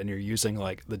equipment, and you're using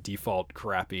like the default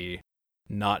crappy,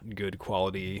 not good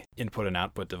quality input and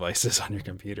output devices on your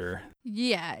computer.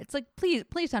 Yeah, it's like,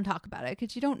 please don't talk about it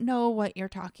because you don't know what you're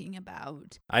talking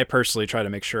about. I personally try to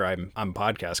make sure I'm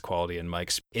podcast quality in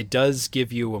mics. It does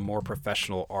give you a more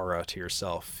professional aura to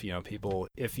yourself. You know, people,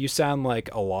 if you sound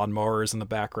like a lawnmower is in the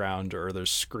background or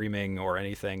there's screaming or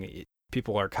anything,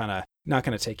 people are kind of not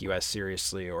going to take you as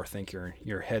seriously or think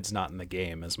your head's not in the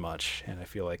game as much. And I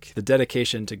feel like the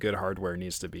dedication to good hardware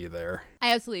needs to be there.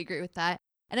 I absolutely agree with that.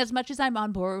 And as much as I'm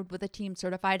on board with a Team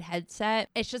certified headset,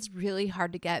 it's just really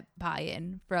hard to get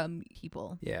buy-in from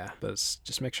people. Yeah, but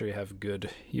just make sure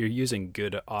you're using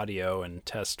good audio and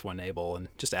test when able, and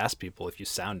just ask people if you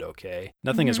sound okay.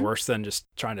 Nothing is worse than just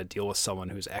trying to deal with someone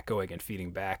who's echoing and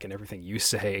feeding back, and everything you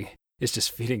say is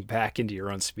just feeding back into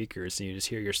your own speakers, and you just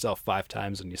hear yourself 5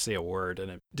 times when you say a word, and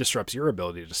it disrupts your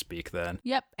ability to speak then.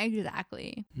 Yep,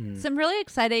 exactly. Some really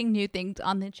exciting new things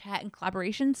on the chat and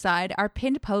collaboration side are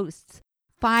pinned posts.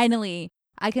 Finally,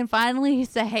 I can finally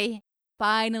say,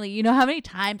 you know how many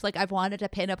times like I've wanted to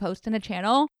pin a post in a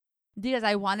channel because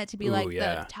I want it to be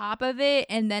the top of it,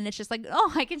 and then it's just like,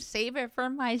 oh, I can save it for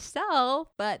myself,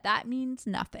 but that means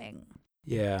nothing.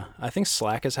 Yeah, I think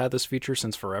Slack has had this feature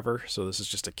since forever, so this is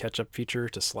just a catch-up feature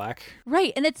to Slack.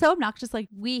 Right, and it's so obnoxious. Like,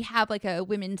 we have like a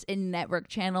women's in network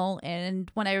channel,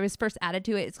 and when I was first added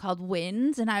to it, it's called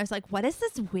Wins, and I was like, what is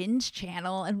this Wins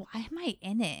channel, and why am I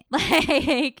in it?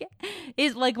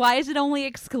 Why is it only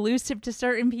exclusive to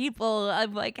certain people?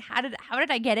 I'm like, how did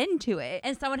I get into it?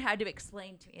 And someone had to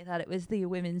explain to me that it was the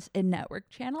women's in network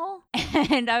channel,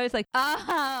 and I was like,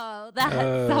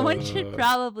 someone should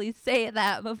probably say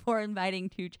that before inviting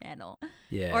to channel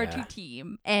or to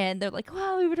team. And they're like,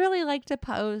 well, we would really like to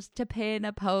pin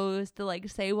a post to like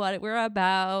say what we're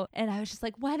about. And I was just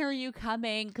like, when are you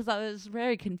coming? Because I was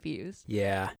very confused.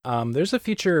 Yeah. There's a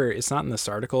feature, it's not in this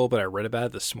article, but I read about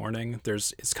it this morning.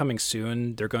 It's coming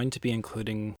soon. They're going to be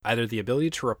including either the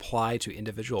ability to reply to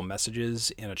individual messages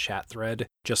in a chat thread,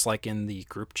 just like in the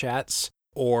group chats,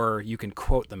 or you can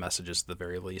quote the messages at the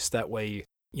very least. That way,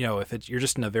 you know, if you're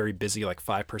just in a very busy like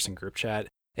 5-person group chat,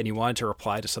 and you wanted to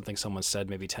reply to something someone said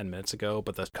maybe 10 minutes ago,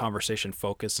 but the conversation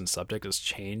focus and subject has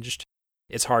changed,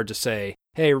 it's hard to say,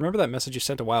 hey, remember that message you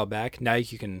sent a while back? Now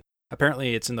you can,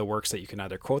 apparently it's in the works that you can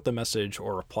either quote the message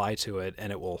or reply to it,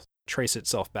 and it will trace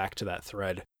itself back to that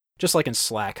thread. Just like in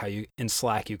Slack, in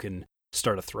Slack you can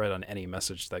start a thread on any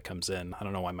message that comes in. I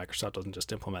don't know why Microsoft doesn't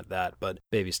just implement that, but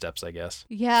baby steps, I guess.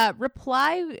 Yeah,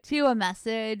 reply to a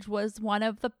message was one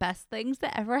of the best things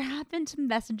that ever happened to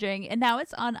messaging, and now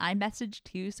it's on iMessage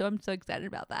too, so I'm so excited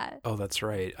about that. Oh, that's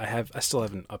right. I still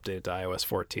haven't updated to iOS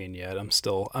 14 yet.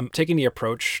 I'm taking the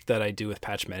approach that I do with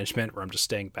patch management, where I'm just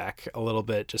staying back a little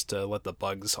bit just to let the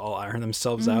bugs all iron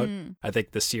themselves out. I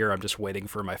think this year I'm just waiting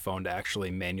for my phone to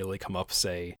actually manually come up,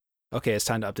 say, okay, it's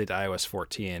time to update to iOS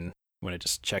 14. When it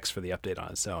just checks for the update on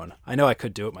its own. I know I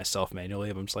could do it myself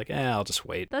manually, but I'm just like, I'll just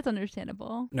wait. That's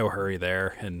understandable. No hurry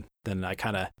there. And then I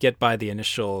kind of get by the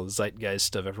initial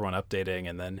zeitgeist of everyone updating.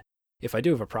 And then if I do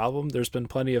have a problem, there's been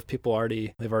plenty of people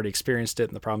they've already experienced it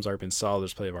and the problem's already been solved.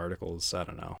 There's plenty of articles. I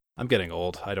don't know. I'm getting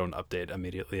old. I don't update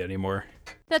immediately anymore.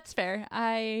 That's fair.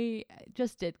 I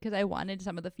just did because I wanted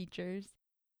some of the features.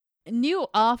 New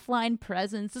offline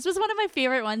presence. This was one of my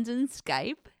favorite ones in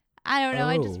Skype. I don't know.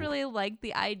 I just really like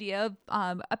the idea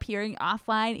of appearing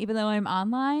offline even though I'm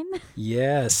online.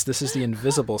 Yes, this is the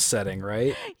invisible setting,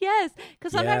 right? Yes,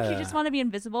 because sometimes you just want to be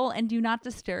invisible, and do not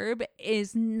disturb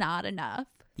is not enough.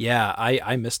 Yeah,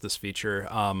 I miss this feature.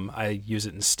 I use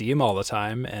it in Steam all the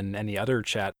time and any other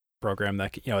chat program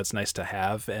that, you know, it's nice to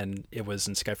have, and it was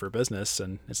in Skype for Business,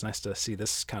 and it's nice to see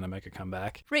this kind of make a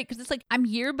comeback. Right, because it's like I'm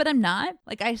here but I'm not.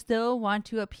 Like I still want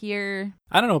to appear.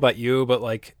 I don't know about you, but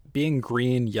like being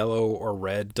green, yellow, or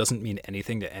red doesn't mean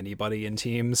anything to anybody in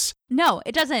Teams. No,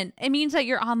 it doesn't. It means that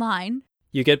you're online.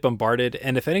 You get bombarded,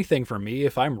 and if anything, for me,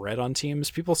 if I'm red on Teams,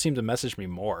 people seem to message me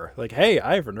more. Like, hey,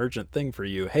 I have an urgent thing for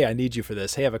you. Hey, I need you for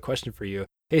this. Hey, I have a question for you.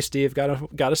 Hey, Steve,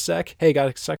 got a sec? Hey,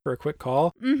 got a sec for a quick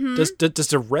call? Mm-hmm. Does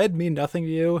the red mean nothing to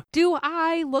you? Do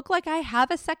I look like I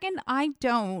have a second? I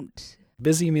don't.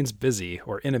 Busy means busy,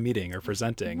 or in a meeting, or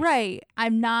presenting. Right.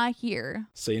 I'm not here.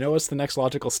 So you know what's the next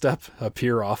logical step?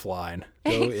 Appear offline.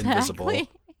 Go invisible.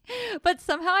 But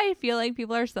somehow I feel like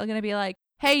people are still going to be like,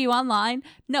 hey, you online?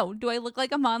 No, do I look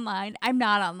like I'm online? I'm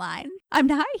not online. I'm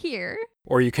not here.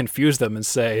 Or you confuse them and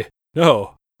say,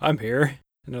 no, I'm here.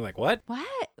 And they're like, what?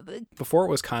 What? Before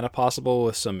it was kind of possible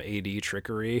with some AD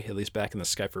trickery, at least back in the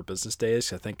Skype for Business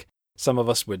days. I think some of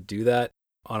us would do that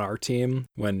on our team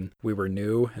when we were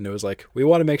new. And it was like, we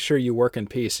want to make sure you work in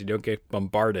peace. You don't get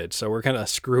bombarded. So we're going to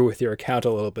screw with your account a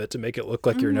little bit to make it look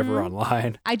like you're never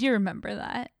online. I do remember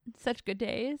that. Such good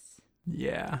days.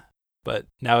 Yeah. But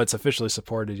now it's officially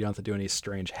supported. You don't have to do any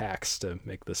strange hacks to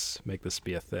make this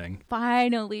be a thing.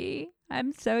 Finally.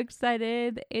 I'm so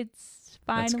excited. It's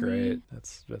finally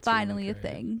That's great. That's finally really a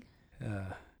great. thing. Yeah.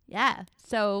 Yeah.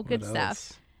 So good What stuff.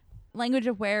 else? Language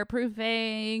aware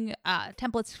proofing,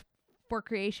 templates for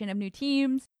creation of new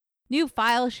teams, new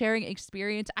file sharing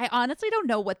experience. I honestly don't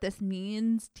know what this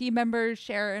means. Team members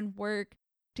share and work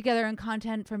together in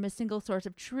content from a single source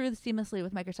of truth seamlessly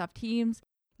with Microsoft Teams.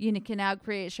 You can now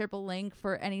create a shareable link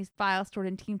for any file stored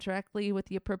in Teams directly with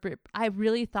the appropriate. I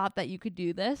really thought that you could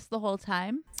do this the whole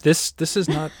time. This is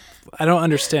not. I don't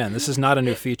understand. This is not a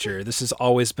new feature. This has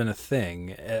always been a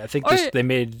thing. I think they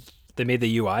made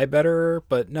the UI better,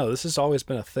 but no, this has always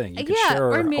been a thing. You can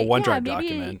share a OneDrive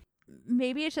document.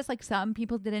 Maybe it's just like some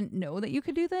people didn't know that you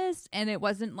could do this and it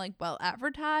wasn't like well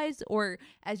advertised, or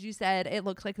as you said, it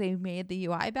looks like they made the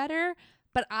UI better.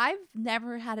 But I've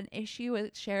never had an issue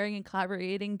with sharing and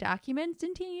collaborating documents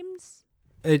in Teams.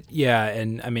 Yeah,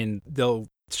 and I mean, they'll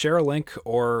share a link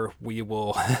or we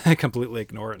will completely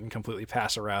ignore it and completely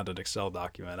pass around an Excel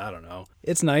document. I don't know.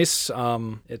 It's nice. I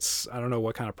don't know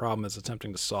what kind of problem it's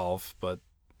attempting to solve, but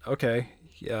okay.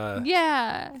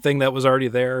 Yeah. Thing that was already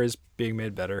there is being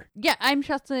made better. Yeah, I'm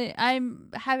struggling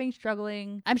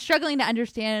to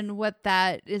understand what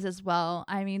that is as well.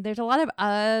 I mean, there's a lot of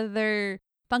other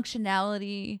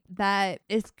functionality that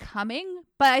is coming,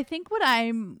 but I think what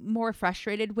I'm more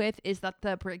frustrated with is that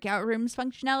the breakout rooms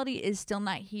functionality is still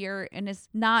not here and is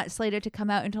not slated to come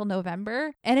out until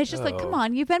November. And it's just like, come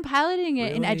on, you've been piloting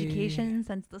it in education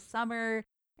since the summer.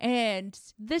 And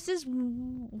this is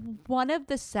one of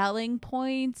the selling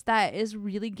points that is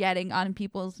really getting on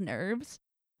people's nerves,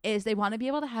 is they want to be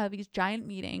able to have these giant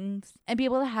meetings and be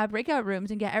able to have breakout rooms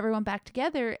and get everyone back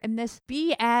together. And this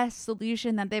BS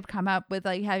solution that they've come up with,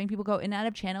 like having people go in and out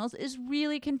of channels, is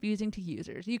really confusing to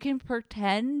users. You can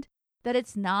pretend that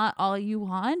it's not all you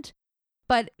want,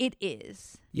 but it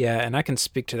is. Yeah, and I can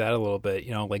speak to that a little bit.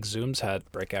 You know, like Zoom's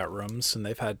had breakout rooms and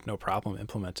they've had no problem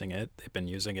implementing it. They've been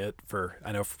using it for,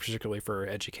 I know, particularly for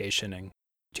education and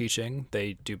teaching.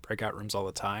 They do breakout rooms all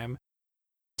the time.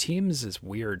 Teams is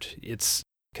weird. It's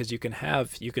because you can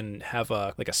have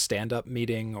a like a stand-up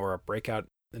meeting or a breakout.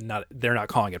 They're not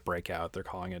calling it breakout. They're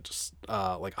calling it just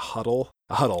like a huddle.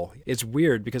 A huddle. It's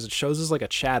weird because it shows as like a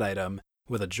chat item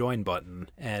with a join button,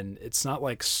 and it's not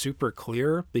like super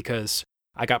clear because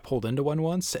I got pulled into one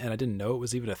once and I didn't know it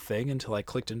was even a thing until I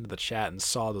clicked into the chat and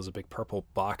saw there was a big purple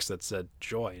box that said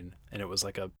join, and it was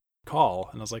like a call,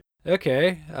 and I was like,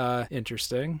 okay,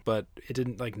 interesting, but it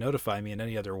didn't like notify me in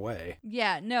any other way.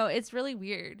 Yeah, no, it's really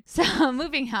weird. So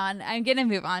moving on, I'm gonna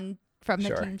move on from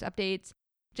the Teams updates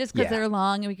just because they're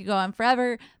long and we could go on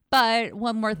forever. But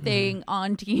one more thing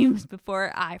on Teams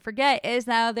before I forget is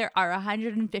now there are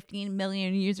 115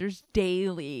 million users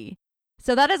daily.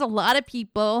 So that is a lot of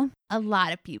people. A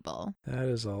lot of people. That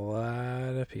is a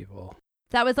lot of people.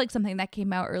 That was like something that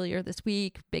came out earlier this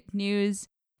week. Big news.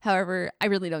 However, I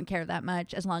really don't care that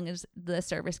much as long as the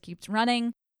service keeps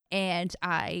running and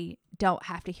I don't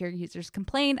have to hear users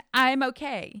complain. I'm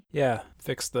okay. Yeah,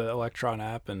 fix the Electron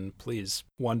app and please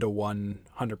 1-to-1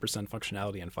 100%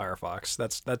 functionality in Firefox.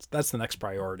 That's the next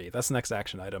priority. That's the next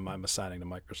action item I'm assigning to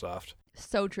Microsoft.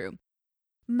 So true.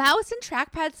 Mouse and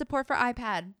trackpad support for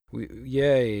iPad.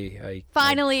 Yay.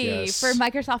 Finally, for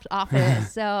Microsoft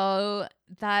Office. So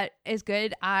that is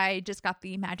good. I just got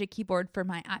the Magic Keyboard for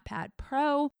my iPad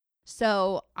Pro.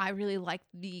 So I really like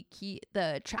the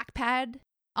trackpad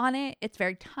on it. It's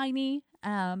very tiny,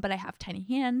 but I have tiny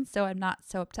hands, so I'm not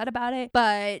so upset about it.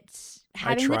 But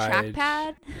having the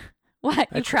trackpad... What?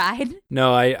 You tried?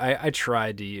 No, I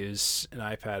tried to use an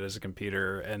iPad as a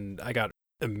computer, and I got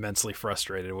immensely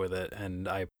frustrated with it, and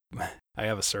I I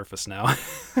have a Surface now.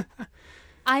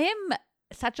 I am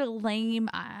such a lame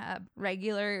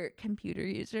regular computer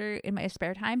user in my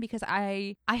spare time because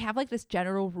I have like this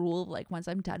general rule of like once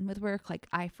I'm done with work, like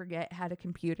I forget how to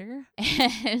computer.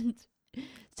 And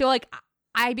so like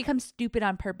I become stupid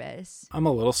on purpose. I'm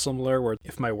a little similar where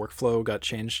if my workflow got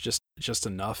changed just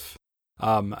enough.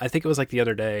 I think it was like the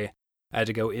other day I had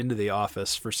to go into the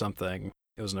office for something.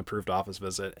 It was an approved office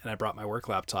visit and I brought my work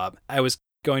laptop. I was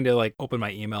going to like open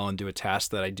my email and do a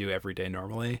task that I do every day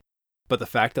normally. But the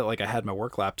fact that like I had my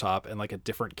work laptop and like a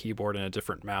different keyboard and a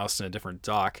different mouse and a different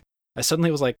dock, I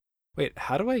suddenly was like, wait,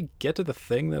 how do I get to the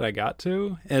thing that I got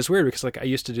to? And it's weird because like I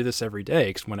used to do this every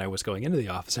day when I was going into the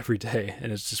office every day.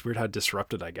 And it's just weird how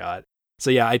disrupted I got.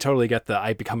 So yeah, I totally get that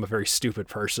I become a very stupid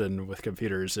person with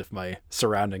computers if my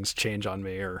surroundings change on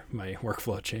me or my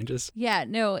workflow changes. Yeah,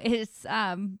 no, it's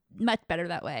much better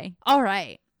that way. All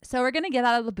right. So we're going to get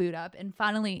out of the boot up and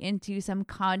finally into some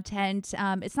content.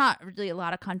 It's not really a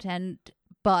lot of content,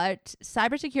 but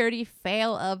cybersecurity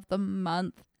fail of the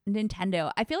month,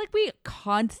 Nintendo. I feel like we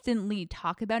constantly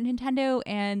talk about Nintendo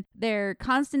and their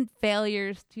constant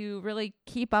failures to really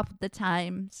keep up with the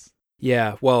times.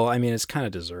 Yeah, well, I mean, it's kind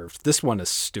of deserved. This one is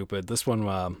stupid. This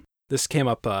one, this came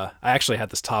up, I actually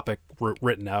had this topic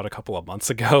written out a couple of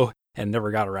months ago and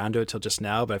never got around to it till just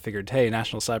now, but I figured, hey,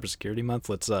 National Cybersecurity Month,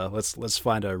 let's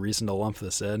find a reason to lump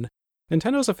this in.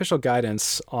 Nintendo official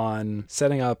guidance on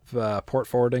setting up port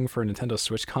forwarding for a Nintendo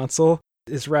Switch console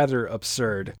is rather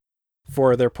absurd.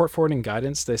 For their port forwarding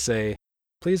guidance, they say,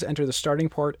 please enter the starting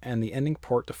port and the ending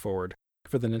port to forward.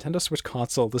 For the Nintendo Switch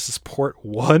console, this is port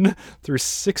 1 through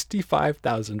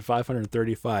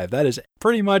 65,535. That is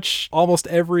pretty much almost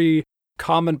every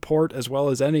common port as well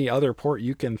as any other port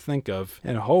you can think of.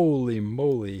 And holy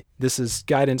moly, this is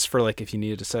guidance for like if you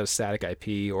needed to set a static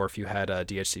IP or if you had a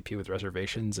DHCP with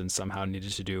reservations and somehow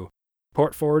needed to do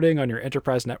port forwarding on your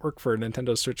enterprise network for a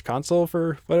Nintendo Switch console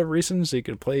for whatever reason so you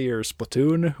could play your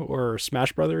Splatoon or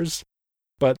Smash Brothers.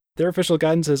 But their official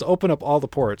guidance is open up all the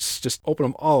ports. Just open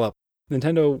them all up.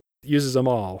 Nintendo uses them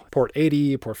all. Port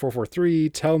 80, port 443,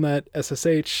 Telnet,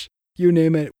 SSH, you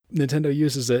name it, Nintendo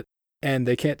uses it. And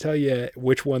they can't tell you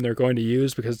which one they're going to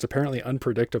use because it's apparently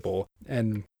unpredictable.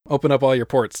 And open up all your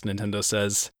ports, Nintendo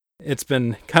says. It's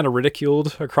been kind of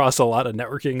ridiculed across a lot of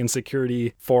networking and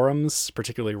security forums,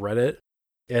 particularly Reddit.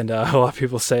 And a lot of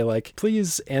people say, like,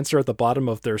 please answer at the bottom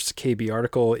of their KB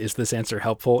article, is this answer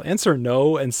helpful? Answer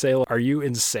no and say, are you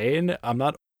insane? I'm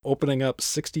not opening up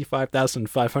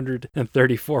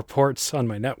 65,534 ports on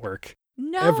my network.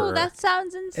 No, ever. That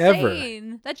sounds insane.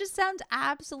 Ever. That just sounds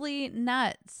absolutely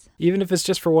nuts. Even if it's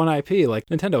just for one IP, like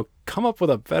Nintendo, come up with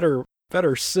a better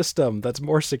system that's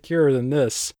more secure than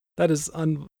this. That is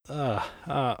Yeah,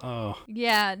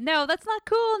 no, that's not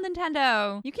cool,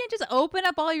 Nintendo. You can't just open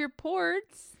up all your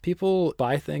ports. People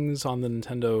buy things on the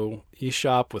Nintendo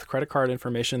eShop with credit card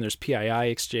information. There's PII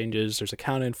exchanges. There's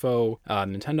account info,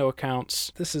 Nintendo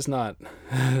accounts. This is not...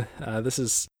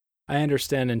 I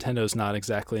understand Nintendo's not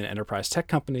exactly an enterprise tech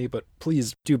company, but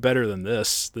please do better than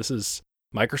this.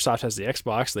 Microsoft has the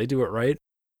Xbox. They do it right.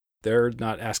 They're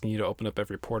not asking you to open up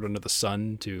every port under the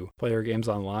sun to play your games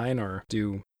online or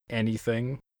do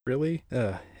anything, really.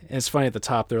 And it's funny at the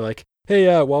top, they're like,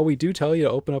 hey, while we do tell you to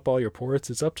open up all your ports,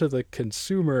 it's up to the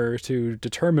consumer to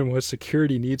determine what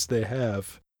security needs they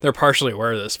have. They're partially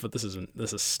aware of this, but this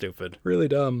is stupid. Really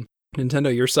dumb.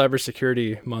 Nintendo, your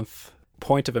cybersecurity month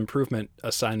point of improvement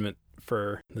assignment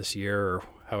for this year or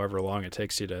however long it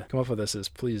takes you to come up with this is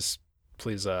please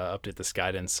update this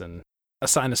guidance and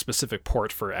assign a specific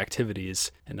port for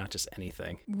activities and not just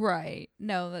anything. Right.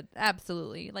 No,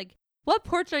 absolutely. Like, what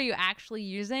ports are you actually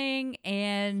using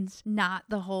and not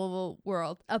the whole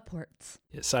world of ports?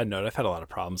 Yeah, side note, I've had a lot of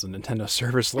problems with Nintendo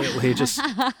servers lately. Just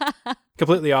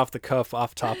completely off the cuff,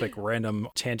 off topic, random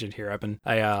tangent here.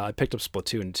 I picked up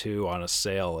Splatoon 2 on a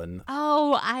sale and...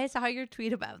 Oh, I saw your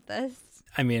tweet about this.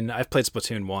 I mean, I've played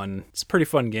Splatoon 1. It's a pretty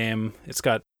fun game. It's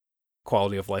got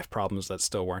quality of life problems that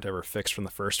still weren't ever fixed from the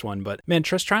first one. But man,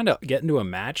 just trying to get into a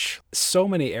match, so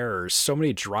many errors, so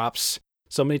many drops.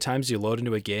 So many times you load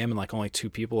into a game and like only 2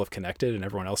 people have connected and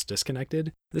everyone else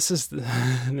disconnected. This is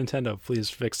Nintendo, please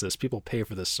fix this. People pay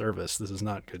for this service. This is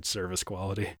not good service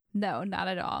quality. No, not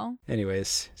at all.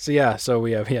 Anyways, so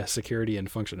we have security and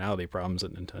functionality problems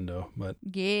at Nintendo, but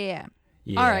yeah.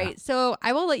 All right, so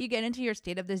I will let you get into your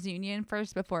State of this Union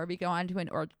first before we go on to an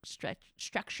org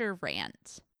structure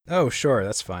rant. Oh, sure,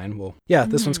 that's fine. Well, yeah,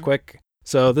 this one's quick.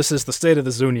 So this is the State of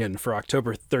the Union for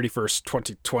October 31st,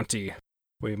 2020.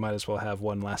 We might as well have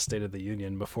one last State of the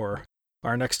Union before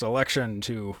our next election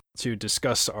to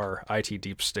discuss our IT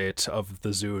deep state of the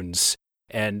Zunes.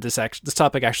 And this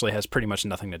topic actually has pretty much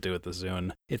nothing to do with the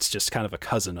Zune. It's just kind of a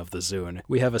cousin of the Zune.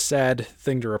 We have a sad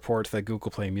thing to report that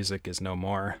Google Play Music is no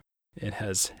more. It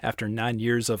has, after 9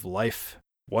 years of life,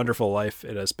 wonderful life,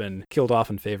 it has been killed off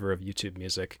in favor of YouTube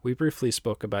Music. We briefly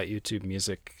spoke about YouTube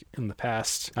Music in the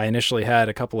past. I initially had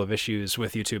a couple of issues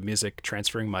with YouTube Music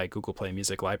transferring my Google Play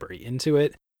Music library into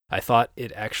it. I thought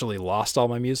it actually lost all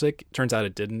my music. Turns out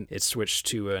it didn't. It switched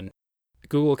to a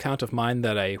Google account of mine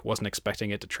that I wasn't expecting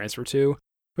it to transfer to,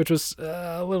 which was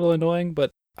a little annoying,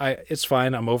 but it's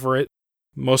fine. I'm over it.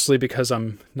 Mostly because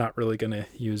I'm not really going to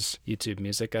use YouTube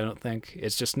Music, I don't think.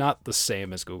 It's just not the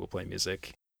same as Google Play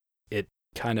Music. It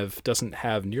kind of doesn't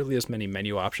have nearly as many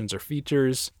menu options or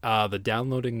features. The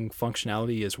downloading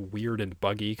functionality is weird and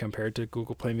buggy compared to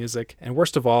Google Play Music. And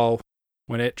worst of all,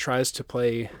 when it tries to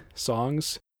play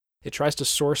songs, it tries to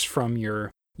source from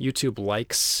your YouTube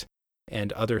likes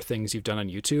and other things you've done on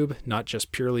YouTube, not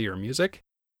just purely your music.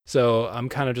 So I'm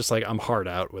kind of just like, I'm hard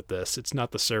out with this. It's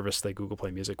not the service that Google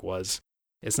Play Music was.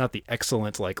 It's not the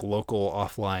excellent, like, local,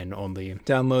 offline only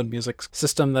download music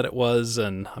system that it was,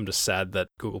 and I'm just sad that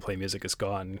Google Play Music is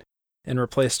gone and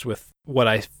replaced with what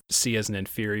I see as an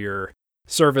inferior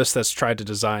service that's tried to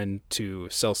design to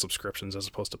sell subscriptions as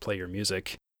opposed to play your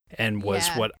music, and was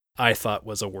what I thought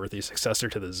was a worthy successor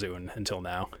to the Zune until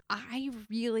now. I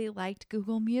really liked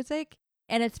Google Music.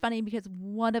 And it's funny because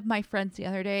one of my friends the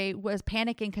other day was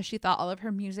panicking because she thought all of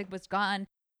her music was gone.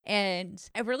 And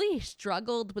I really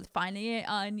struggled with finding it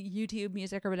on YouTube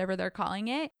Music or whatever they're calling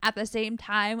it. At the same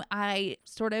time, I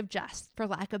sort of just, for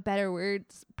lack of better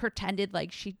words, pretended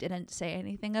like she didn't say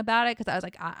anything about it because I was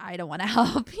like, I don't want to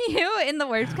help you in the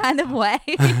worst kind of way.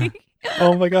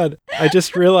 Oh my God. I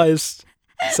just realized.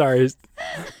 Sorry.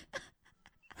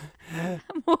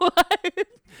 What?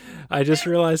 I just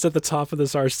realized at the top of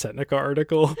this Ars Technica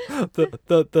article,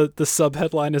 the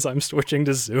subheadline is "I'm switching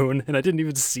to Zune," and I didn't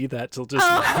even see that till just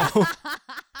now.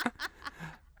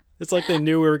 It's like they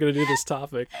knew we were going to do this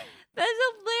topic. That's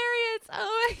hilarious!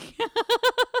 Oh my God,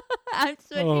 I'm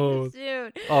switching to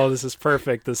Zune. Oh, this is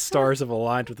perfect. The stars have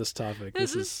aligned with this topic.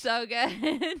 This is so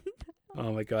good.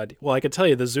 Oh my God. Well, I can tell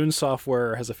you the Zune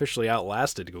software has officially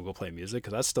outlasted Google Play Music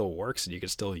because that still works and you can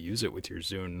still use it with your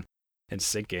Zune and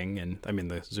syncing. And I mean,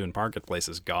 the Zune Marketplace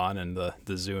is gone and the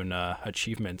Zune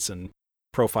achievements and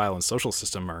profile and social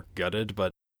system are gutted,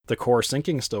 but the core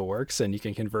syncing still works and you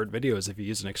can convert videos if you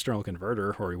use an external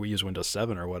converter or we use Windows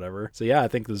 7 or whatever. So yeah, I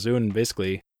think the Zune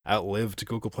basically outlived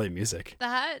Google Play Music.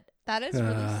 That is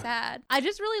really sad. I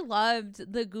just really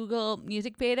loved the Google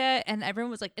Music beta and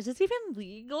everyone was like, is this even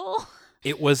legal?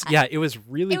 It was, yeah, it was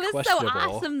really questionable. It was so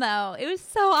awesome though. It was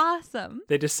so awesome.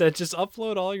 They just said, just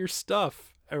upload all your stuff.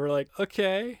 And we're like,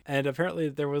 okay. And apparently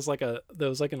there was like an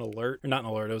alert, or not an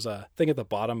alert, it was a thing at the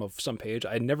bottom of some page.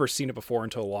 I'd never seen it before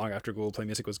until long after Google Play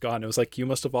Music was gone. It was like, you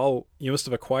must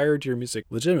have acquired your music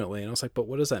legitimately. And I was like, but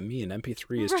what does that mean?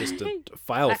 MP3 is just a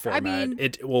file format. I mean,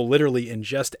 it will literally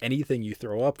ingest anything you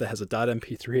throw up that has a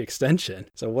 .mp3 extension.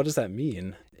 So what does that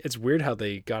mean? It's weird how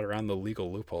they got around the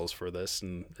legal loopholes for this,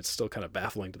 and it's still kind of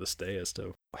baffling to this day as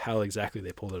to how exactly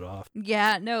they pulled it off.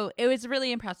 Yeah, no, it was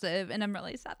really impressive, and I'm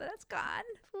really sad that it's gone.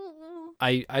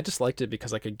 I just liked it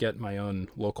because I could get my own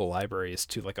local libraries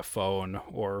to like a phone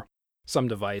or some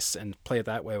device and play it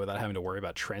that way without having to worry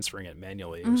about transferring it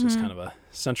manually. It was just kind of a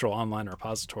central online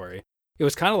repository. It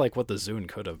was kind of like what the Zune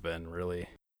could have been, really.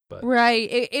 But right.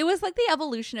 It was like the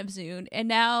evolution of Zune, and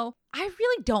now I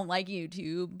really don't like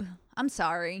YouTube. I'm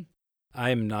sorry.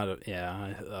 I'm not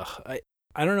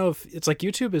I don't know if it's like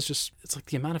YouTube is just, it's like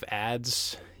the amount of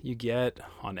ads you get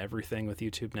on everything with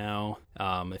YouTube now.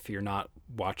 If you're not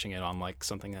watching it on like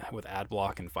something with ad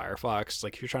block and Firefox,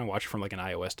 like if you're trying to watch it from like an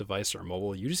iOS device or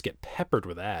mobile, you just get peppered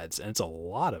with ads, and it's a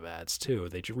lot of ads too.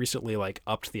 They recently like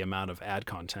upped the amount of ad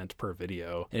content per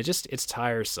video, and it's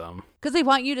tiresome. Because they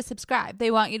want you to subscribe. They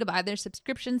want you to buy their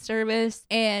subscription service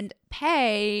and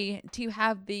pay to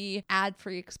have the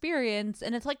ad-free experience,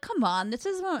 and it's like, come on, this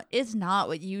is not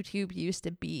what YouTube used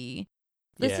to be.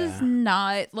 This is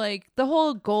not like the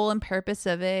whole goal and purpose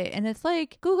of it. And it's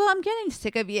like, Google, I'm getting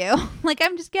sick of you. Like,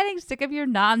 I'm just getting sick of your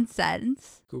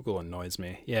nonsense. Google annoys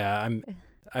me. Yeah,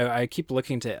 I keep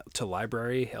looking to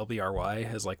Library,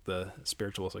 LBRY, as like the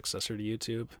spiritual successor to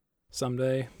YouTube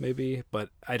someday, maybe, but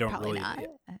I don't Probably really. Not.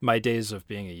 My days of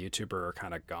being a YouTuber are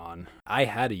kind of gone. I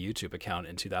had a YouTube account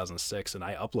in 2006, and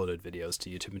I uploaded videos to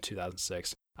YouTube in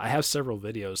 2006. I have several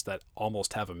videos that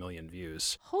almost have 1 million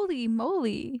views. Holy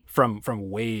moly. From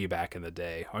way back in the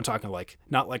day. I'm talking like,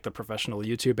 not like the professional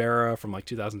YouTube era from like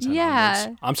 2010 yeah.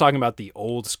 onwards. I'm talking about the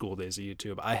old school days of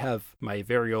YouTube. I have my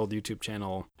very old YouTube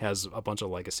channel has a bunch of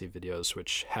legacy videos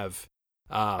which have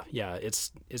Yeah,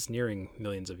 it's nearing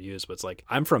millions of views, but it's like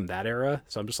I'm from that era,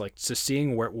 so I'm just like, so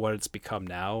seeing what it's become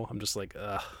now, I'm just like,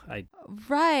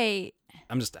 Right.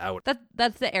 I'm just out.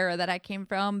 That's the era that I came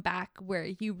from, back where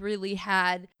you really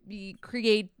had the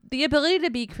ability to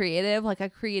be creative, like a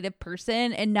creative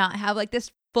person, and not have like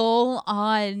this full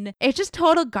on, it's just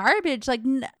total garbage. Like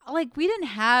we didn't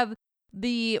have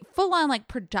the full on like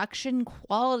production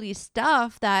quality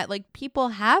stuff that like people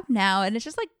have now, and it's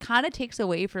just like kind of takes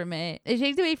away from it. It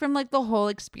takes away from like the whole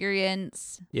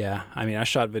experience. Yeah, I mean, I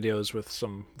shot videos with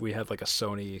we had like a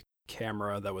Sony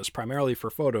camera that was primarily for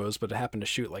photos, but it happened to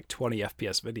shoot like 20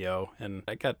 FPS video, and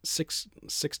I got six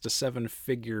to seven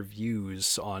figure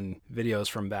views on videos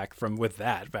from back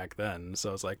then.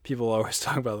 So it's like, people always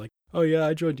talk about like, oh yeah,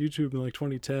 I joined YouTube in like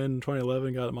 2010,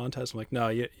 2011, got it monetized. I'm like, no,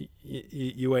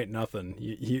 you ain't nothing.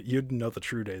 You didn't know the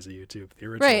true days of YouTube, the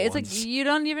original right. It's ones. like, you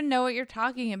don't even know what you're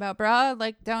talking about, bro.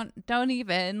 Like, don't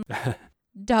even.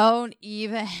 Don't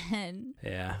even.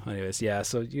 Yeah. Anyways, yeah.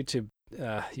 So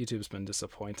YouTube's been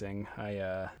disappointing.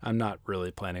 I'm not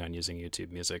really planning on using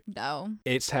YouTube Music. No.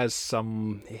 It has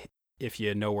some, if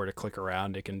you know where to click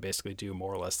around, it can basically do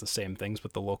more or less the same things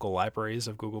with the local libraries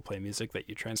of Google Play Music that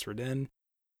you transferred in.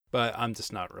 But I'm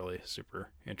just not really super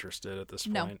interested at this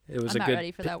point. I'm not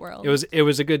ready for that world. It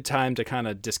was a good time to kind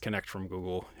of disconnect from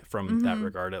Google from that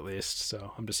regard, at least.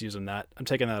 So I'm just using that. I'm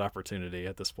taking that opportunity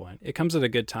at this point. It comes at a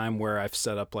good time where I've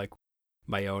set up like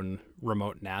my own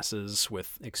remote NASs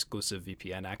with exclusive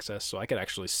VPN access, so I could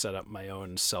actually set up my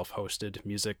own self-hosted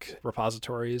music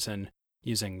repositories, and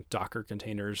using Docker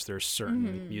containers, there's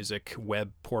certain music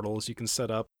web portals you can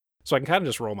set up. So I can kind of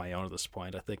just roll my own at this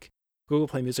point. I think Google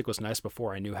Play Music was nice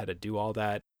before I knew how to do all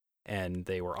that, and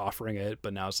they were offering it,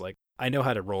 but now it's like, I know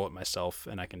how to roll it myself,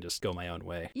 and I can just go my own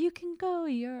way. You can go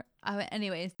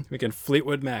anyways. We can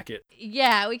Fleetwood Mac it.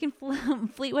 Yeah, we can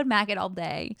Fleetwood Mac it all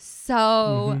day.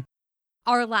 So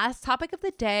our last topic of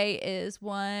the day is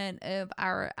one of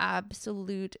our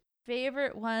absolute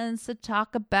favorite ones to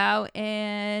talk about,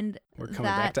 and we're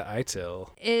coming back to ITIL.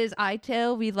 Is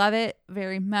ITIL. We love it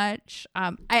very much.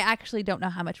 I actually don't know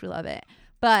how much we love it,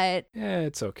 but yeah,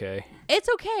 it's okay. It's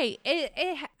okay.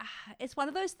 It's one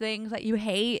of those things that you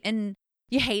hate, and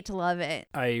you hate to love it.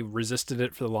 I resisted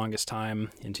it for the longest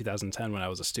time. In 2010, when I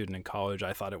was a student in college,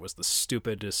 I thought it was the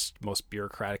stupidest, most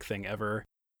bureaucratic thing ever.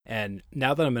 And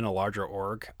now that I'm in a larger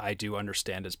org, I do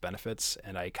understand its benefits,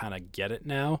 and I kind of get it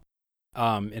now.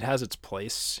 It has its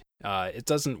place. It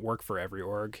doesn't work for every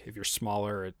org. If you're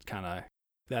smaller,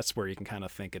 that's where you can kind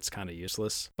of think it's kind of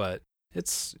useless. But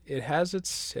it has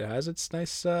its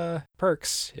nice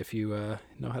perks if you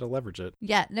know how to leverage it.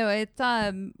 Yeah, no, it's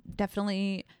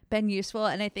definitely been useful,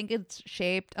 and I think it's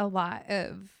shaped a lot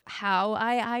of how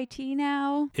I IT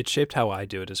now. It shaped how I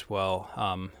do it as well.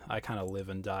 I kind of live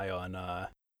and die on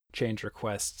change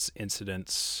requests,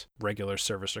 incidents, regular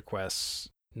service requests,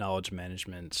 knowledge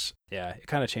management. Yeah, it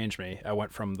kind of changed me. I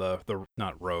went from the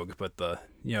not rogue, but the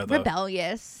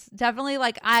rebellious. Definitely,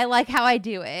 like, I like how I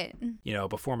do it.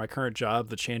 Before my current job,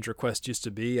 the change request used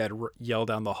to be I'd yell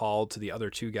down the hall to the other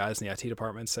two guys in the IT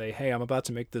department and say, hey, I'm about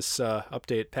to make this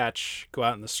update patch go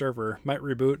out in the server. Might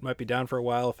reboot, might be down for a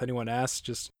while. If anyone asks,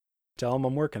 just tell them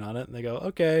I'm working on it. And they go,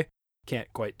 okay.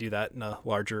 Can't quite do that in a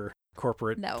larger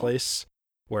corporate place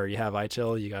where you have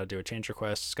ITIL. You got to do a change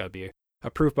request. It's got to be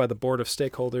approved by the board of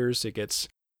stakeholders. It gets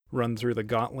run through the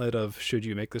gauntlet of, should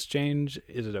you make this change?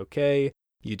 Is it okay?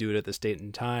 You do it at this date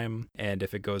and time. And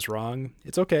if it goes wrong,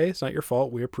 it's okay. It's not your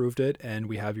fault. We approved it and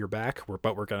we have your back.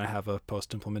 But we're going to have a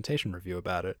post-implementation review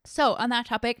about it. So on that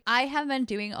topic, I have been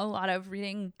doing a lot of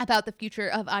reading about the future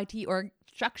of IT org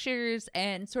structures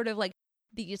and sort of like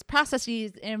these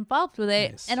processes involved with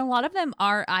it. Nice. And a lot of them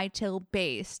are ITIL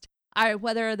based.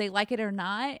 Whether they like it or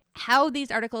not, how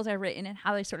these articles are written and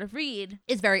how they sort of read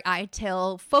is very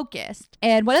ITIL focused.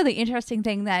 And one of the interesting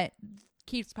things that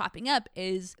keeps popping up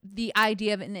is the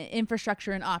idea of an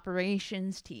infrastructure and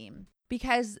operations team,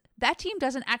 because that team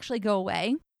doesn't actually go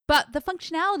away, but the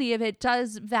functionality of it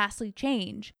does vastly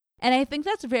change. And I think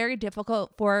that's very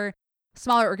difficult for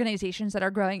smaller organizations that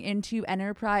are growing into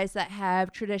enterprise that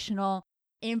have traditional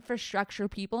infrastructure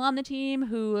people on the team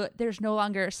who there's no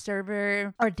longer a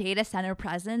server or data center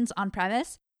presence on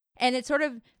premise. And it's sort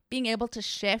of being able to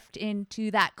shift into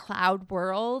that cloud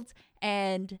world.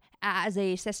 And as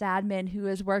a sysadmin who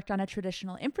has worked on a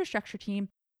traditional infrastructure team,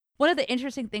 one of the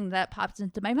interesting things that pops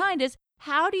into my mind is,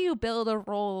 how do you build a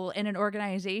role in an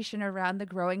organization around the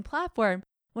growing platform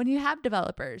when you have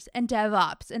developers and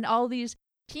DevOps and all these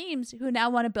teams who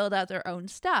now want to build out their own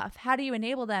stuff? How do you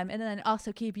enable them and then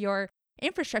also keep your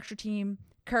infrastructure team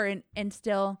current and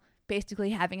still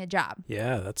basically having a job?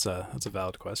 Yeah, that's a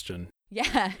valid question.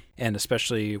 Yeah. And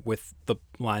especially with the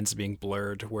lines being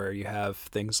blurred, where you have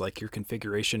things like your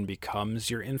configuration becomes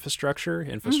your infrastructure.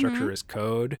 Infrastructure is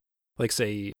code. Like,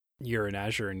 say you're in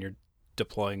Azure and you're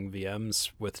deploying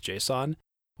VMs with JSON.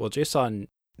 Well, JSON,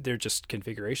 they're just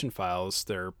configuration files.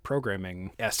 They're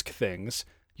programming-esque things.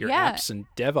 Your apps and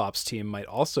DevOps team might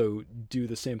also do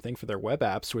the same thing for their web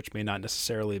apps, which may not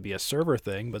necessarily be a server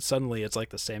thing, but suddenly it's like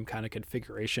the same kind of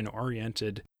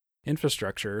configuration-oriented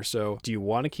infrastructure. So do you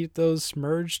want to keep those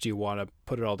merged? Do you want to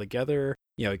put it all together?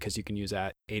 Because you can use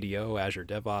ADO, Azure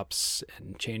DevOps,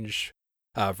 and change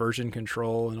version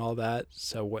control and all that.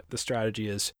 So what the strategy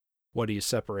is, what do you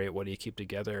separate? What do you keep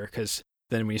together? Because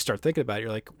then when you start thinking about it,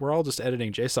 you're like, we're all just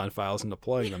editing JSON files and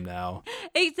deploying them now.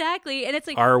 Exactly. And it's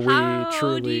like, are how we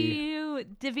truly, do you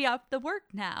divvy up the work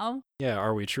now? Yeah,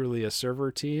 are we truly a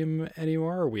server team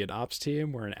anymore? Are we an ops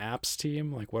team? We're an apps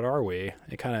team? Like, what are we?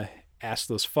 It kind of asks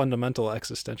those fundamental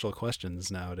existential questions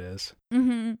nowadays.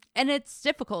 And it's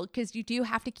difficult because you do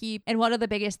have to keep, and one of the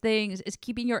biggest things is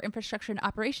keeping your infrastructure and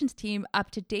operations team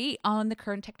up to date on the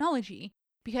current technology.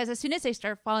 Because as soon as they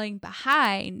start falling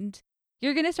behind,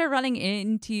 you're going to start running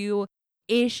into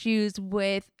issues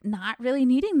with not really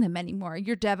needing them anymore.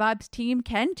 Your DevOps team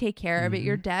can take care of it.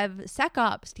 Your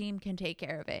DevSecOps team can take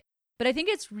care of it. But I think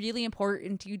it's really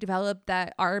important to develop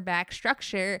that RBAC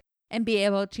structure and be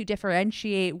able to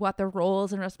differentiate what the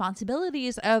roles and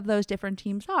responsibilities of those different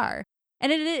teams are.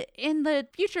 And in the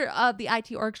future of the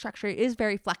IT org structure is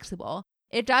very flexible.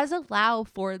 It does allow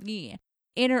for the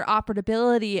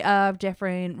interoperability of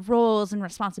different roles and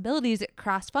responsibilities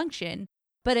cross-function,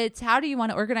 but it's how do you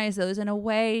want to organize those in a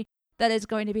way that is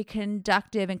going to be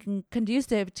conductive and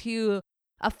conducive to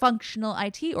a functional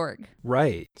IT org.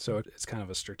 Right. So it's kind of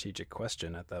a strategic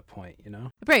question at that point,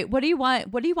 Right. What do you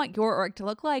want your org to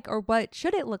look like, or what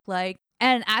should it look like?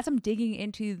 And as I'm digging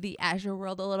into the Azure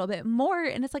world a little bit more,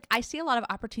 and it's like I see a lot of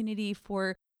opportunity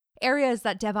for areas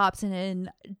that DevOps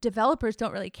and developers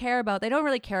don't really care about. They don't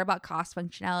really care about cost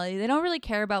functionality. They don't really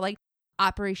care about like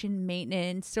operation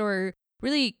maintenance, or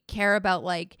really care about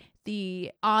like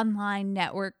the online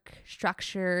network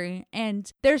structure.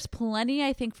 And there's plenty,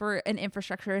 I think, for an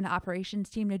infrastructure and operations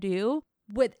team to do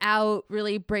without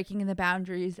really breaking the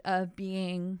boundaries of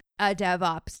being a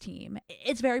DevOps team.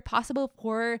 It's very possible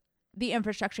for the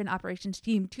infrastructure and operations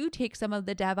team to take some of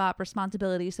the DevOps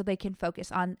responsibilities so they can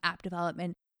focus on app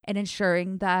development and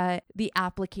ensuring that the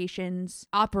application's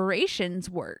operations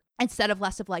work instead of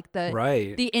less of like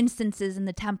the instances and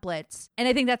the templates. And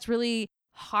I think that's really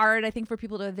hard, I think, for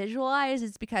people to visualize.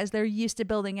 Is because they're used to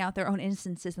building out their own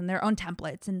instances and their own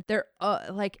templates, and they're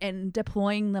and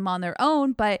deploying them on their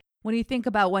own. But when you think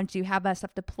about once you have that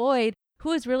stuff deployed,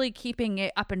 who is really keeping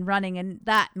it up and running and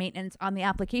that maintenance on the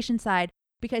application side?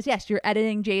 Because yes, you're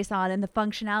editing JSON and the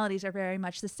functionalities are very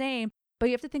much the same, but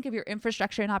you have to think of your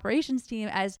infrastructure and operations team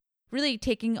as really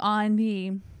taking on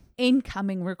the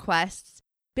incoming requests,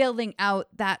 building out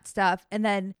that stuff, and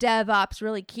then DevOps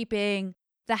really keeping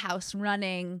the house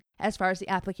running as far as the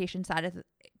application side of it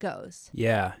goes.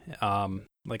 Yeah.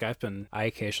 I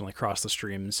occasionally cross the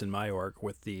streams in my org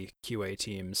with the QA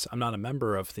teams. I'm not a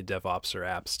member of the DevOps or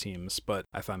apps teams, but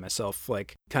I find myself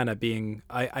like kind of being,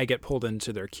 I get pulled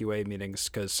into their QA meetings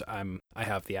because I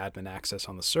have the admin access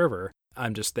on the server.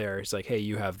 I'm just there. It's like, hey,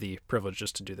 you have the privilege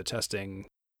just to do the testing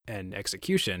and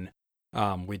execution.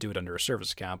 We do it under a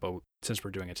service account, but since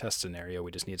we're doing a test scenario,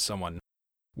 we just need someone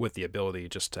with the ability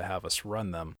just to have us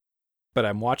run them. But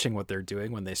I'm watching what they're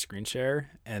doing when they screen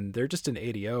share, and they're just in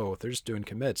ADO. They're just doing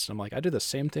commits. And I'm like, I do the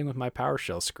same thing with my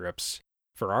PowerShell scripts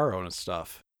for our own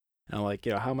stuff. And I'm like,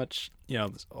 how much, a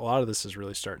lot of this is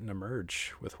really starting to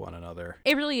merge with one another.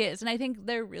 It really is. And I think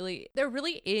there really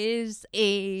is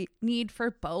a need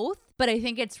for both, but I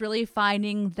think it's really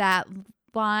finding that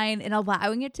line and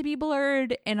allowing it to be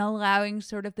blurred and allowing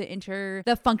sort of the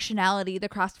functionality, the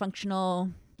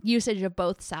cross-functional usage of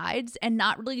both sides, and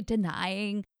not really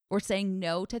denying or saying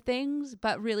no to things,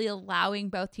 but really allowing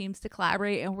both teams to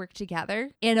collaborate and work together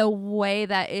in a way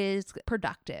that is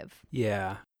productive.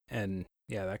 Yeah. And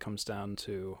yeah, that comes down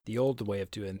to the old way of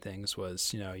doing things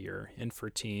was, your infra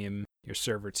team, your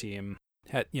server team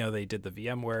had, they did the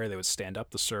VMware, they would stand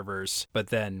up the servers, but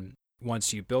then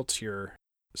once you built your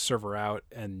server out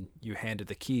and you handed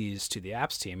the keys to the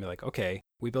apps team, you're like, okay,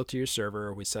 we built your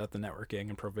server, we set up the networking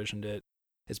and provisioned it.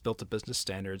 It's built to business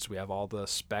standards. We have all the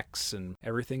specs and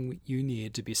everything you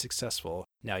need to be successful.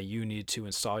 Now you need to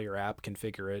install your app,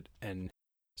 configure it, and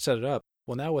set it up.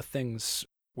 Well, now with things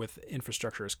with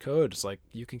infrastructure as code, it's like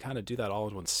you can kind of do that all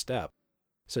in one step.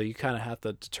 So you kind of have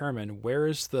to determine where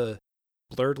is the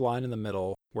blurred line in the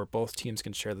middle where both teams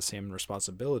can share the same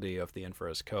responsibility of the infra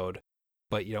as code.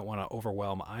 but you don't want to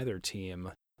overwhelm either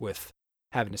team with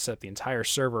having to set up the entire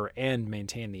server and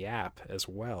maintain the app as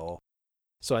well.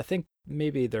 So I think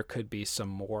maybe there could be some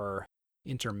more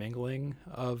intermingling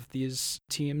of these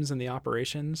teams and the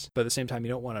operations, but at the same time, you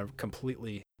don't want to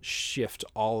completely shift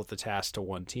all of the tasks to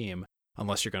one team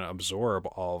unless you're going to absorb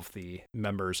all of the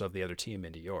members of the other team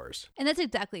into yours. And that's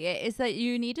exactly it, is that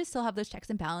you need to still have those checks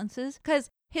and balances, because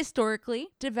historically,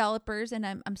 developers, and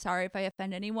I'm sorry if I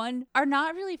offend anyone, are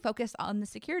not really focused on the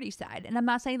security side. And I'm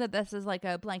not saying that this is like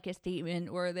a blanket statement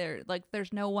or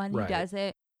there's no one who does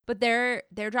it. But their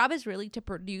job is really to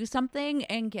produce something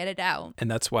and get it out.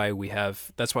 And that's why we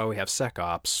have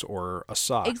SecOps or a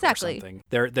SOC exactly. or something.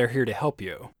 They're here to help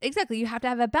you. Exactly. You have to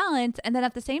have a balance, and then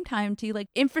at the same time, to like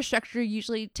infrastructure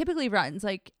typically runs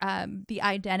like the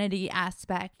identity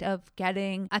aspect of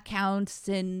getting accounts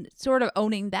and sort of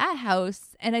owning that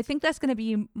house. And I think that's going to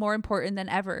be more important than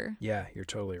ever. Yeah, you're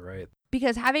totally right.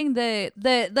 Because having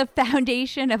the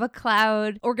foundation of a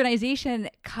cloud organization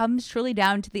comes truly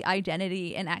down to the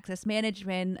identity and access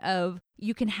management of,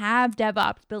 you can have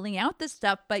DevOps building out this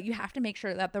stuff, but you have to make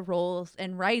sure that the roles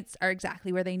and rights are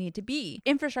exactly where they need to be.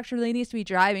 Infrastructure really needs to be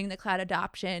driving the cloud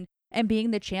adoption and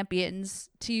being the champions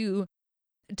to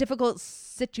difficult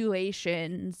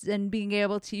situations and being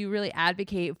able to really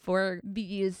advocate for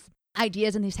these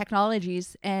ideas and these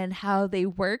technologies and how they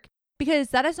work,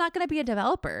 because that is not going to be a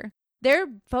developer. Their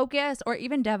focus, or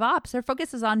even DevOps, their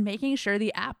focus is on making sure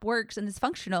the app works and is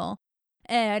functional.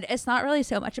 And it's not really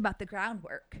so much about the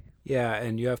groundwork. Yeah,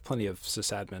 and you have plenty of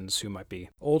sysadmins who might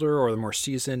be older or more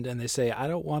seasoned, and they say, I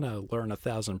don't want to learn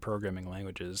 1,000 programming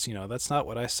languages. That's not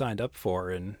what I signed up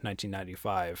for in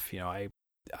 1995.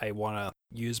 I want to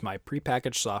use my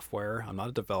prepackaged software. I'm not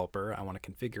a developer. I want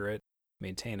to configure it,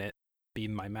 maintain it, be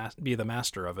the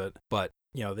master of it. But,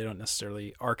 they don't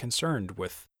necessarily are concerned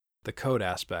with the code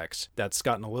aspects. That's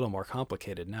gotten a little more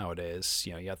complicated nowadays.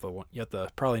 You have to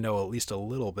probably know at least a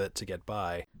little bit to get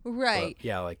by. Right. But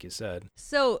yeah, like you said.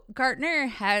 So Gartner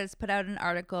has put out an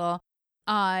article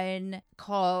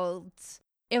called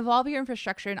Evolve Your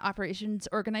Infrastructure and Operations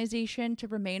Organization to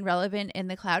Remain Relevant in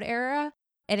the Cloud Era.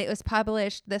 And it was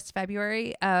published this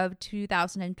February of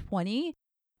 2020.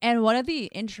 And one of the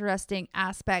interesting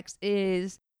aspects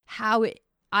is how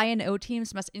I&O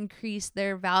teams must increase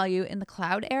their value in the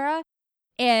cloud era.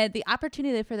 And the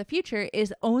opportunity for the future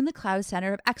is own the cloud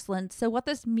center of excellence. So what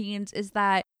this means is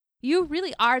that you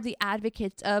really are the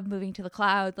advocates of moving to the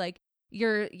cloud. Like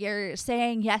you're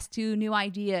saying yes to new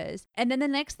ideas. And then the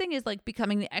next thing is like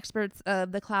becoming the experts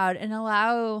of the cloud and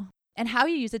how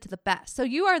you use it to the best. So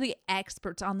you are the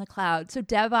experts on the cloud. So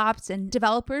DevOps and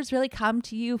developers really come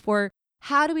to you for,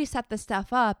 how do we set this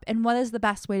stuff up and what is the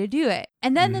best way to do it?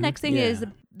 And then the next thing is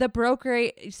the broker.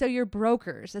 So you're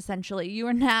brokers, essentially. You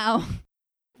are now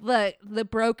the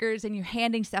brokers, and you're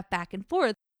handing stuff back and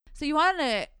forth. So you want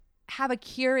to have a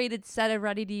curated set of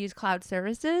ready to use cloud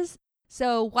services.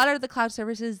 So what are the cloud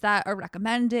services that are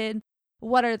recommended?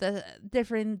 What are the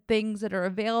different things that are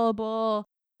available?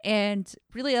 And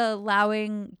really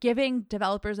giving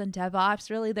developers and DevOps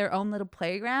really their own little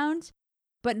playground,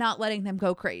 but not letting them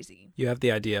go crazy. You have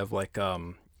the idea of like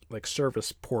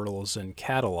service portals and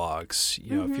catalogs.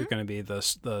 If you're going to be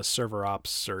the server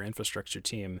ops or infrastructure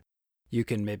team, you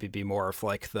can maybe be more of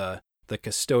like the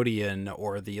custodian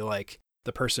or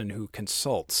the person who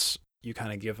consults. You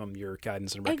kind of give them your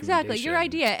guidance and recommendation. Exactly, your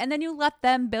idea, and then you let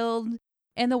them build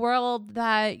in the world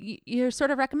that you're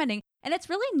sort of recommending. And it's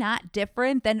really not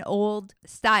different than old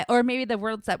style, or maybe the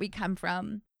worlds that we come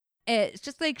from. It's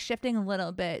just like shifting a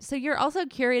little bit. So you're also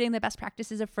curating the best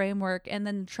practices of framework and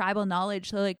then tribal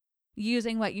knowledge. So like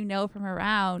using what you know from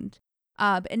around,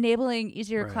 enabling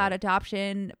easier cloud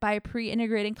adoption by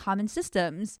pre-integrating common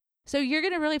systems. So you're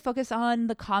going to really focus on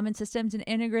the common systems and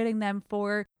integrating them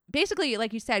for basically,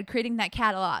 like you said, creating that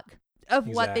catalog of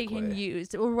what they can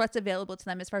use or what's available to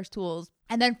them as far as tools,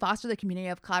 and then foster the community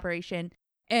of collaboration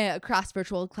across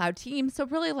virtual cloud teams. So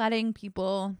really letting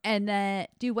people and then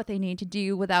do what they need to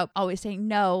do without always saying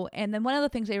no. And then one of the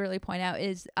things they really point out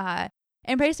is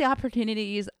embrace the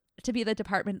opportunities to be the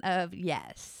department of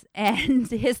yes. And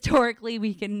historically,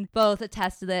 we can both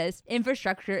attest to this.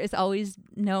 Infrastructure is always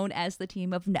known as the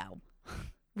team of no.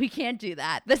 We can't do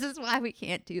that. This is why we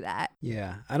can't do that.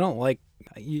 Yeah. I don't like,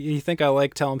 you think I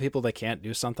like telling people they can't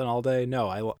do something all day?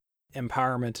 No,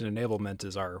 empowerment and enablement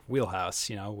is our wheelhouse.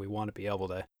 We want to be able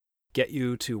to get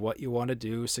you to what you want to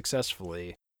do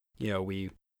successfully. We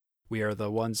are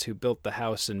the ones who built the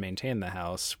house and maintain the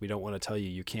house. We don't want to tell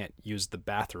you can't use the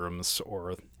bathrooms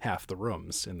or half the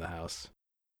rooms in the house,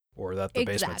 or that the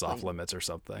basement's off limits or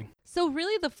something. So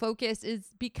really the focus is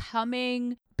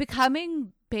becoming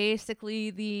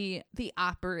basically the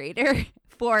operator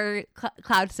for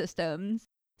cloud systems.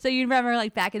 So you remember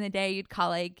like back in the day, you'd call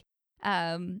like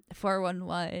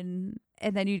 411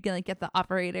 and then you'd get the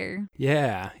operator.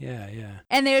 Yeah.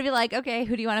 And they would be like, okay,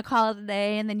 who do you want to call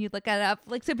today? And then you'd look it up.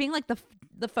 Like, so being like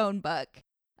the phone book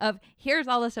of here's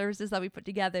all the services that we put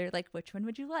together. Like, which one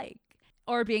would you like?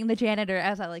 Or being the janitor,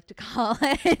 as I like to call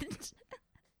it.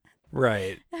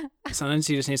 Right. Sometimes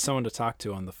you just need someone to talk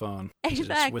to on the phone. Exactly.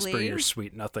 To just whisper your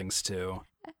sweet nothings to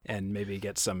and maybe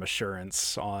get some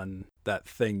assurance on that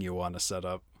thing you want to set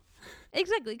up.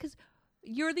 Exactly, because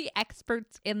you're the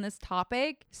experts in this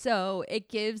topic, so it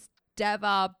gives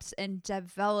DevOps and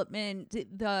development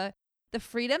the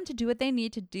freedom to do what they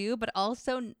need to do, but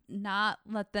also not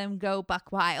let them go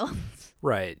buck wild.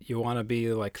 Right. You want to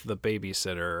be like the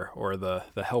babysitter or the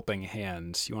helping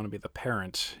hand. You want to be the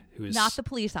parent who's not the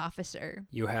police officer.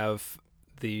 You have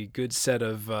the good set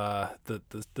of the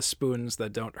spoons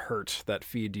that don't hurt that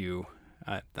feed you.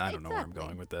 I don't know where I'm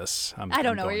going with this. I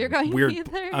don't know where you're going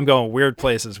either. I'm going weird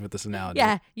places with this analogy.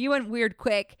 Yeah, you went weird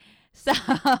quick. So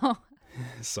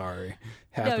sorry.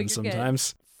 Happens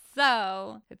sometimes. Good.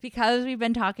 So, because we've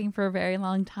been talking for a very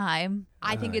long time,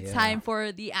 I think it's time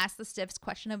for the Ask the Stiffs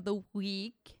question of the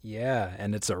week. Yeah,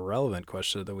 and it's a relevant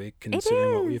question of the week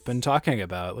considering what we've been talking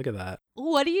about. Look at that.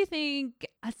 What do you think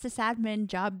a sysadmin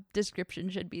job description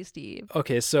should be, Steve?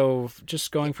 Okay, so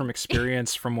just going from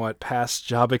experience from what past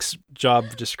job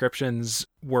descriptions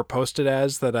were posted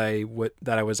as that I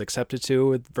was accepted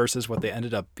to versus what they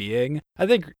ended up being, I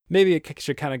think maybe it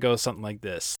should kind of go something like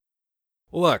this.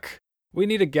 Look, we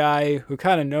need a guy who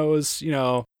kind of knows,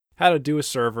 how to do a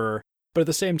server, but at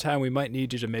the same time, we might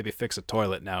need you to maybe fix a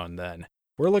toilet now and then.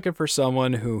 We're looking for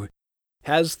someone who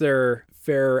has their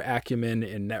fair acumen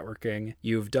in networking.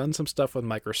 You've done some stuff with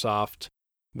Microsoft.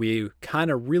 We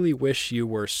kind of really wish you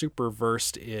were super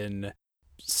versed in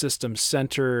System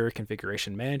Center,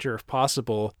 Configuration Manager if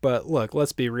possible. But look,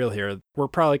 let's be real here. We're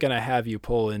probably going to have you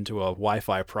pull into a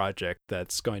Wi-Fi project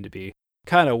that's going to be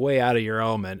kind of way out of your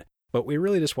element. But we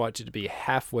really just want you to be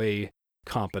halfway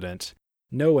competent,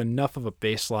 know enough of a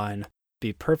baseline,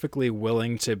 be perfectly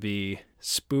willing to be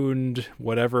spooned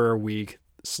whatever we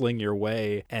sling your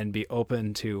way, and be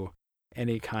open to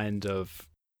any kind of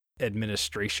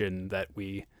administration that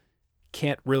we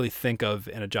can't really think of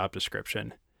in a job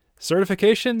description.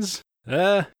 Certifications?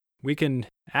 We can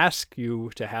ask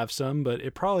you to have some, but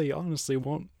it probably honestly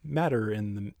won't matter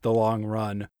in the long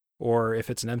run. Or if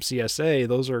it's an MCSA,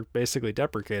 those are basically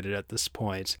deprecated at this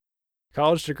point.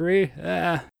 College degree?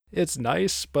 It's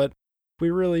nice, but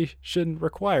we really shouldn't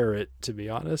require it, to be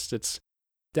honest. It's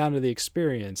down to the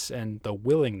experience and the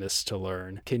willingness to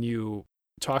learn. Can you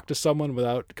talk to someone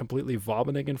without completely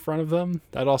vomiting in front of them?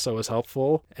 That also is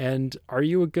helpful. And are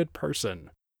you a good person?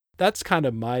 That's kind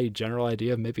of my general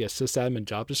idea of maybe a sysadmin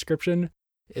job description.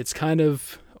 It's kind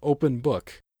of open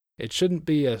book. It shouldn't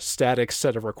be a static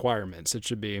set of requirements. It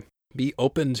should be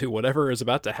open to whatever is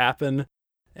about to happen.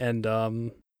 And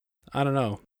I don't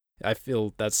know. I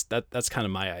feel that's kind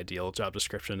of my ideal job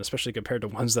description, especially compared to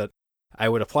ones that I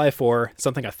would apply for,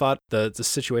 something I thought the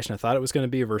situation I thought it was going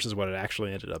to be versus what it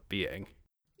actually ended up being.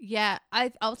 Yeah,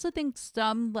 I also think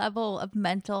some level of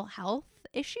mental health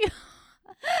issue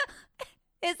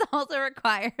is also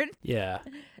required. Yeah.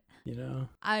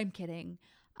 I'm kidding.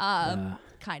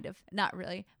 Kind of, not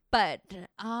really. But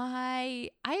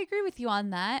I agree with you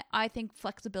on that. I think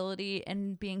flexibility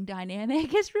and being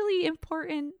dynamic is really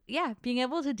important. Yeah, being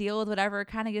able to deal with whatever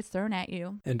kind of gets thrown at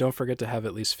you. And don't forget to have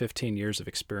at least 15 years of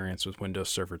experience with Windows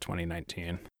Server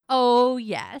 2019. Oh,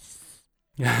 yes.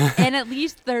 And at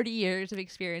least 30 years of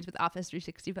experience with Office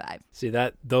 365. See,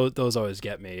 those always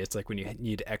get me. It's like when you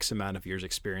need X amount of years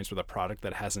experience with a product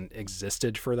that hasn't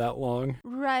existed for that long.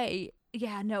 Right.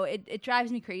 Yeah, no, it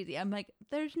drives me crazy. I'm like,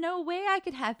 there's no way I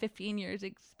could have 15 years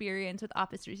experience with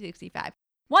Office 365.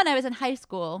 One, I was in high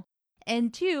school.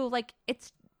 And two, like,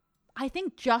 it's, I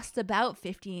think, just about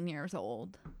 15 years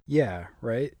old. Yeah,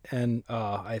 right. And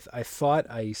I thought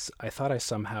I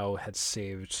somehow had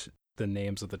saved the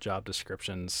names of the job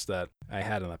descriptions that I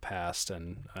had in the past,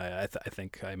 and I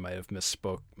think I might have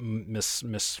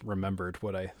misremembered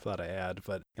what I thought I had,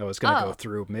 but I was going to go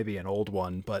through maybe an old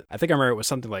one, but I think I remember it was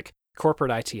something like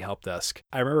corporate IT help desk.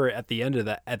 I remember at the end of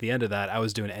that, I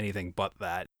was doing anything but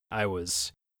that. I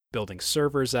was building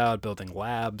servers out, building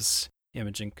labs,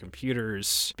 imaging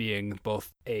computers, being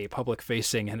both a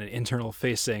public-facing and an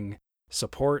internal-facing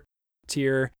support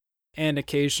tier. And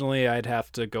occasionally I'd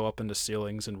have to go up into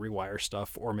ceilings and rewire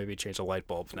stuff or maybe change a light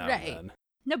bulb now and then.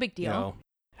 No big deal.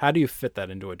 How do you fit that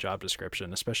into a job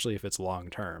description, especially if it's long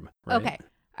term? Right? Okay.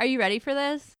 Are you ready for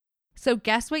this? So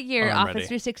guess what year I'm Office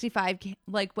ready. 365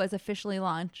 was officially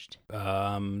launched?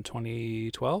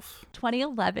 2012.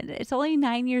 2011. It's only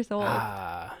 9 years old.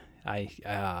 I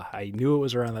knew it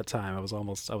was around that time. I was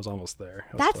almost there.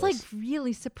 That's close.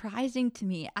 really surprising to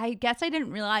me. I guess I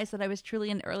didn't realize that I was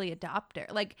truly an early adopter,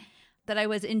 that I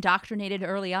was indoctrinated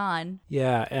early on.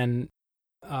 Yeah, and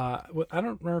I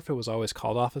don't remember if it was always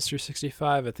called Office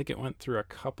 365. I think it went through a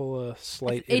couple of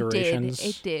slight iterations.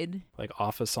 It did. Like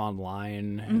Office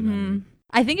Online. Mm-hmm. And then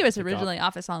I think it was originally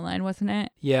Office Online, wasn't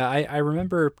it? Yeah, I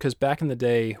remember because back in the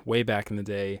day, way back in the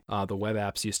day, the web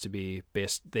apps used to be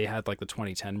they had like the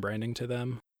 2010 branding to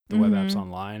them, the web apps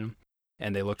online,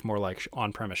 and they looked more like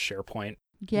on-premise SharePoint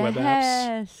web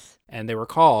apps. And they were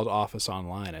called Office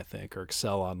Online, I think, or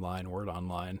Excel Online, Word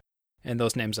Online. And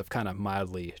those names have kind of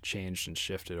mildly changed and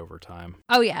shifted over time.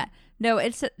 Oh, yeah. No,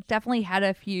 it's definitely had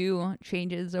a few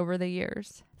changes over the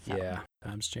years. So. Yeah,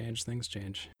 times change, things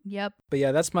change. Yep. But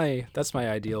yeah, that's my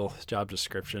ideal job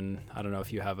description. I don't know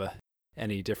if you have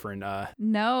any different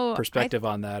perspective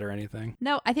on that or anything.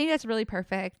 No, I think that's really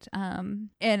perfect. And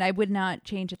I would not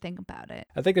change a thing about it.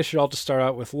 I think I should all just start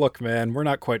out with, look, man, we're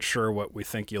not quite sure what we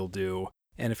think you'll do.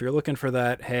 And if you're looking for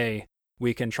that, hey,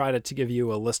 we can try to give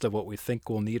you a list of what we think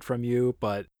we'll need from you,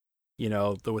 but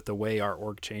with the way our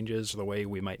org changes, the way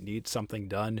we might need something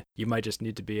done, you might just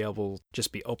need to be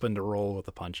open to roll with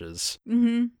the punches.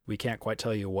 Mm-hmm. We can't quite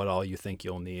tell you what all you think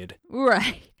you'll need.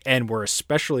 Right. And we're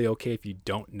especially okay if you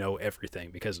don't know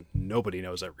everything, because nobody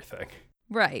knows everything.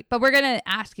 Right. But we're going to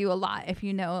ask you a lot if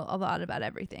you know a lot about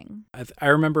everything. I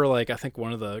remember, I think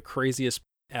one of the craziest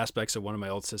aspects of one of my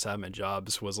old sysadmin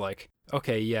jobs was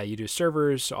okay, yeah, you do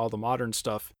servers, all the modern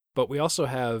stuff, but we also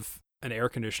have an air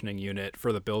conditioning unit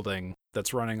for the building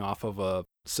that's running off of a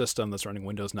system that's running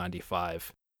Windows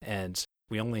 95. And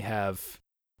we only have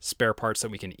spare parts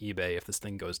that we can eBay if this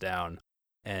thing goes down.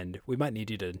 And we might need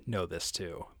you to know this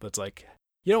too. But it's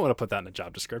you don't want to put that in a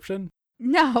job description.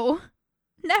 No,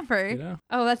 never. You know?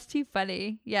 Oh, that's too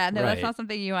funny. Yeah, no, Right. That's not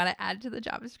something you want to add to the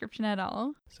job description at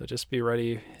all. So just be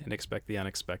ready and expect the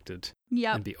unexpected.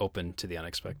 Yep. And be open to the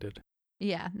unexpected.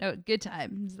 Yeah, no, good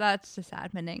times. That's just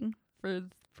adminning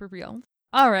for real.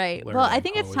 All right. Well, I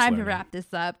think it's time to wrap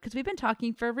this up because we've been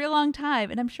talking for a real long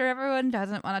time and I'm sure everyone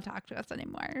doesn't want to talk to us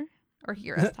anymore or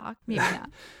hear us talk. Maybe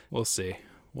not. We'll see.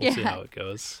 We'll see how it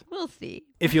goes. We'll see.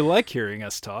 If you like hearing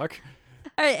us talk.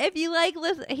 All right. If you like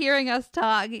hearing us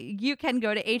talk, you can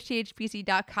go to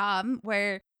hthpc.com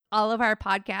where all of our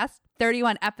podcasts,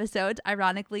 31 episodes,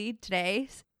 ironically, today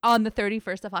on the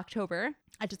 31st of October.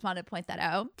 I just want to point that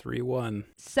out. 3-1.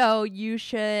 So you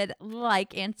should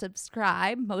like and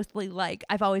subscribe. Mostly like.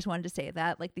 I've always wanted to say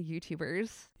that, like the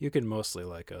YouTubers. You can mostly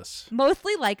like us.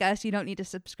 Mostly like us. You don't need to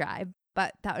subscribe,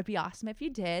 but that would be awesome if you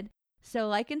did. So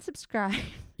like and subscribe.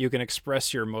 You can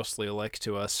express your mostly like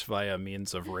to us via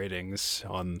means of ratings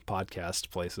on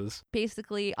podcast places.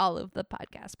 Basically all of the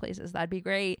podcast places. That'd be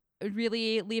great.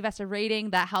 Really leave us a rating.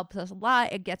 That helps us a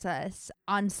lot. It gets us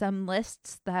on some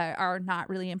lists that are not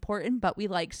really important, but we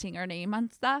like seeing our name on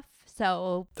stuff.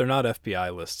 So they're not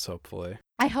FBI lists, hopefully.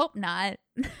 I hope not.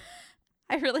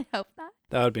 I really hope not.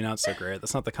 That would be not so great.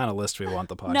 That's not the kind of list we want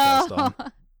the podcast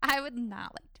on. I would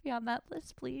not like to be on that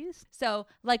list, please. So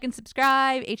like and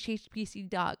subscribe,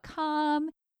 hthpc.com,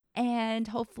 and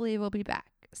hopefully we'll be back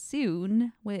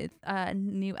soon with a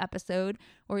new episode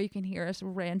where you can hear us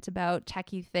rant about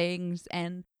techie things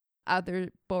and other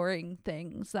boring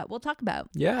things that we'll talk about.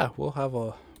 Yeah, we'll have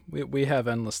we have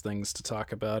endless things to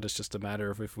talk about. It's just a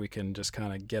matter of if we can just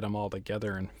kind of get them all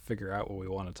together and figure out what we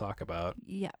want to talk about.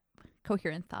 Yep.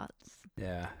 Coherent thoughts.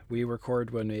 Yeah, we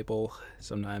record when able.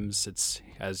 Sometimes it's,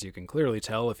 as you can clearly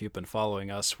tell if you've been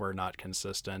following us, we're not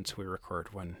consistent. We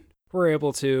record when we're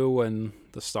able to, when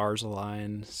the stars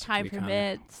align. Time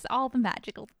permits, all the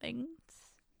magical things.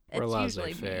 We're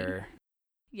laissez-faire.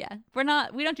 Yeah, we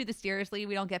don't do this seriously.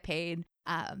 We don't get paid.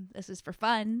 This is for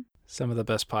fun. Some of the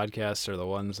best podcasts are the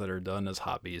ones that are done as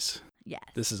hobbies. Yes.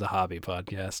 This is a hobby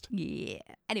podcast. Yeah.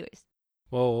 Anyways.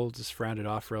 Well, we'll just round it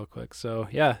off real quick. So,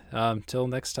 yeah, till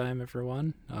next time,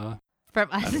 everyone. From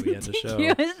us how do we end the show? You,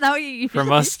 is that what you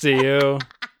From us to you.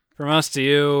 From us to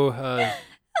you.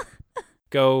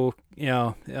 Go,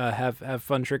 have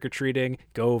fun trick-or-treating.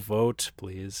 Go vote,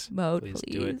 please. Vote, please.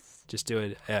 Do it. Just do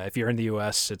it. If you're in the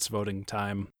U.S., it's voting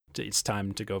time. It's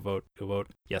time to go vote. Go vote.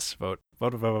 Yes, vote.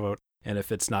 Vote, vote, vote, vote. And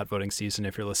if it's not voting season,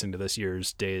 if you're listening to this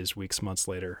years, days, weeks, months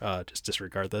later, just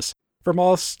disregard this. From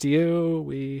us to you,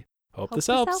 we hope this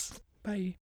helps.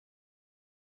 Bye.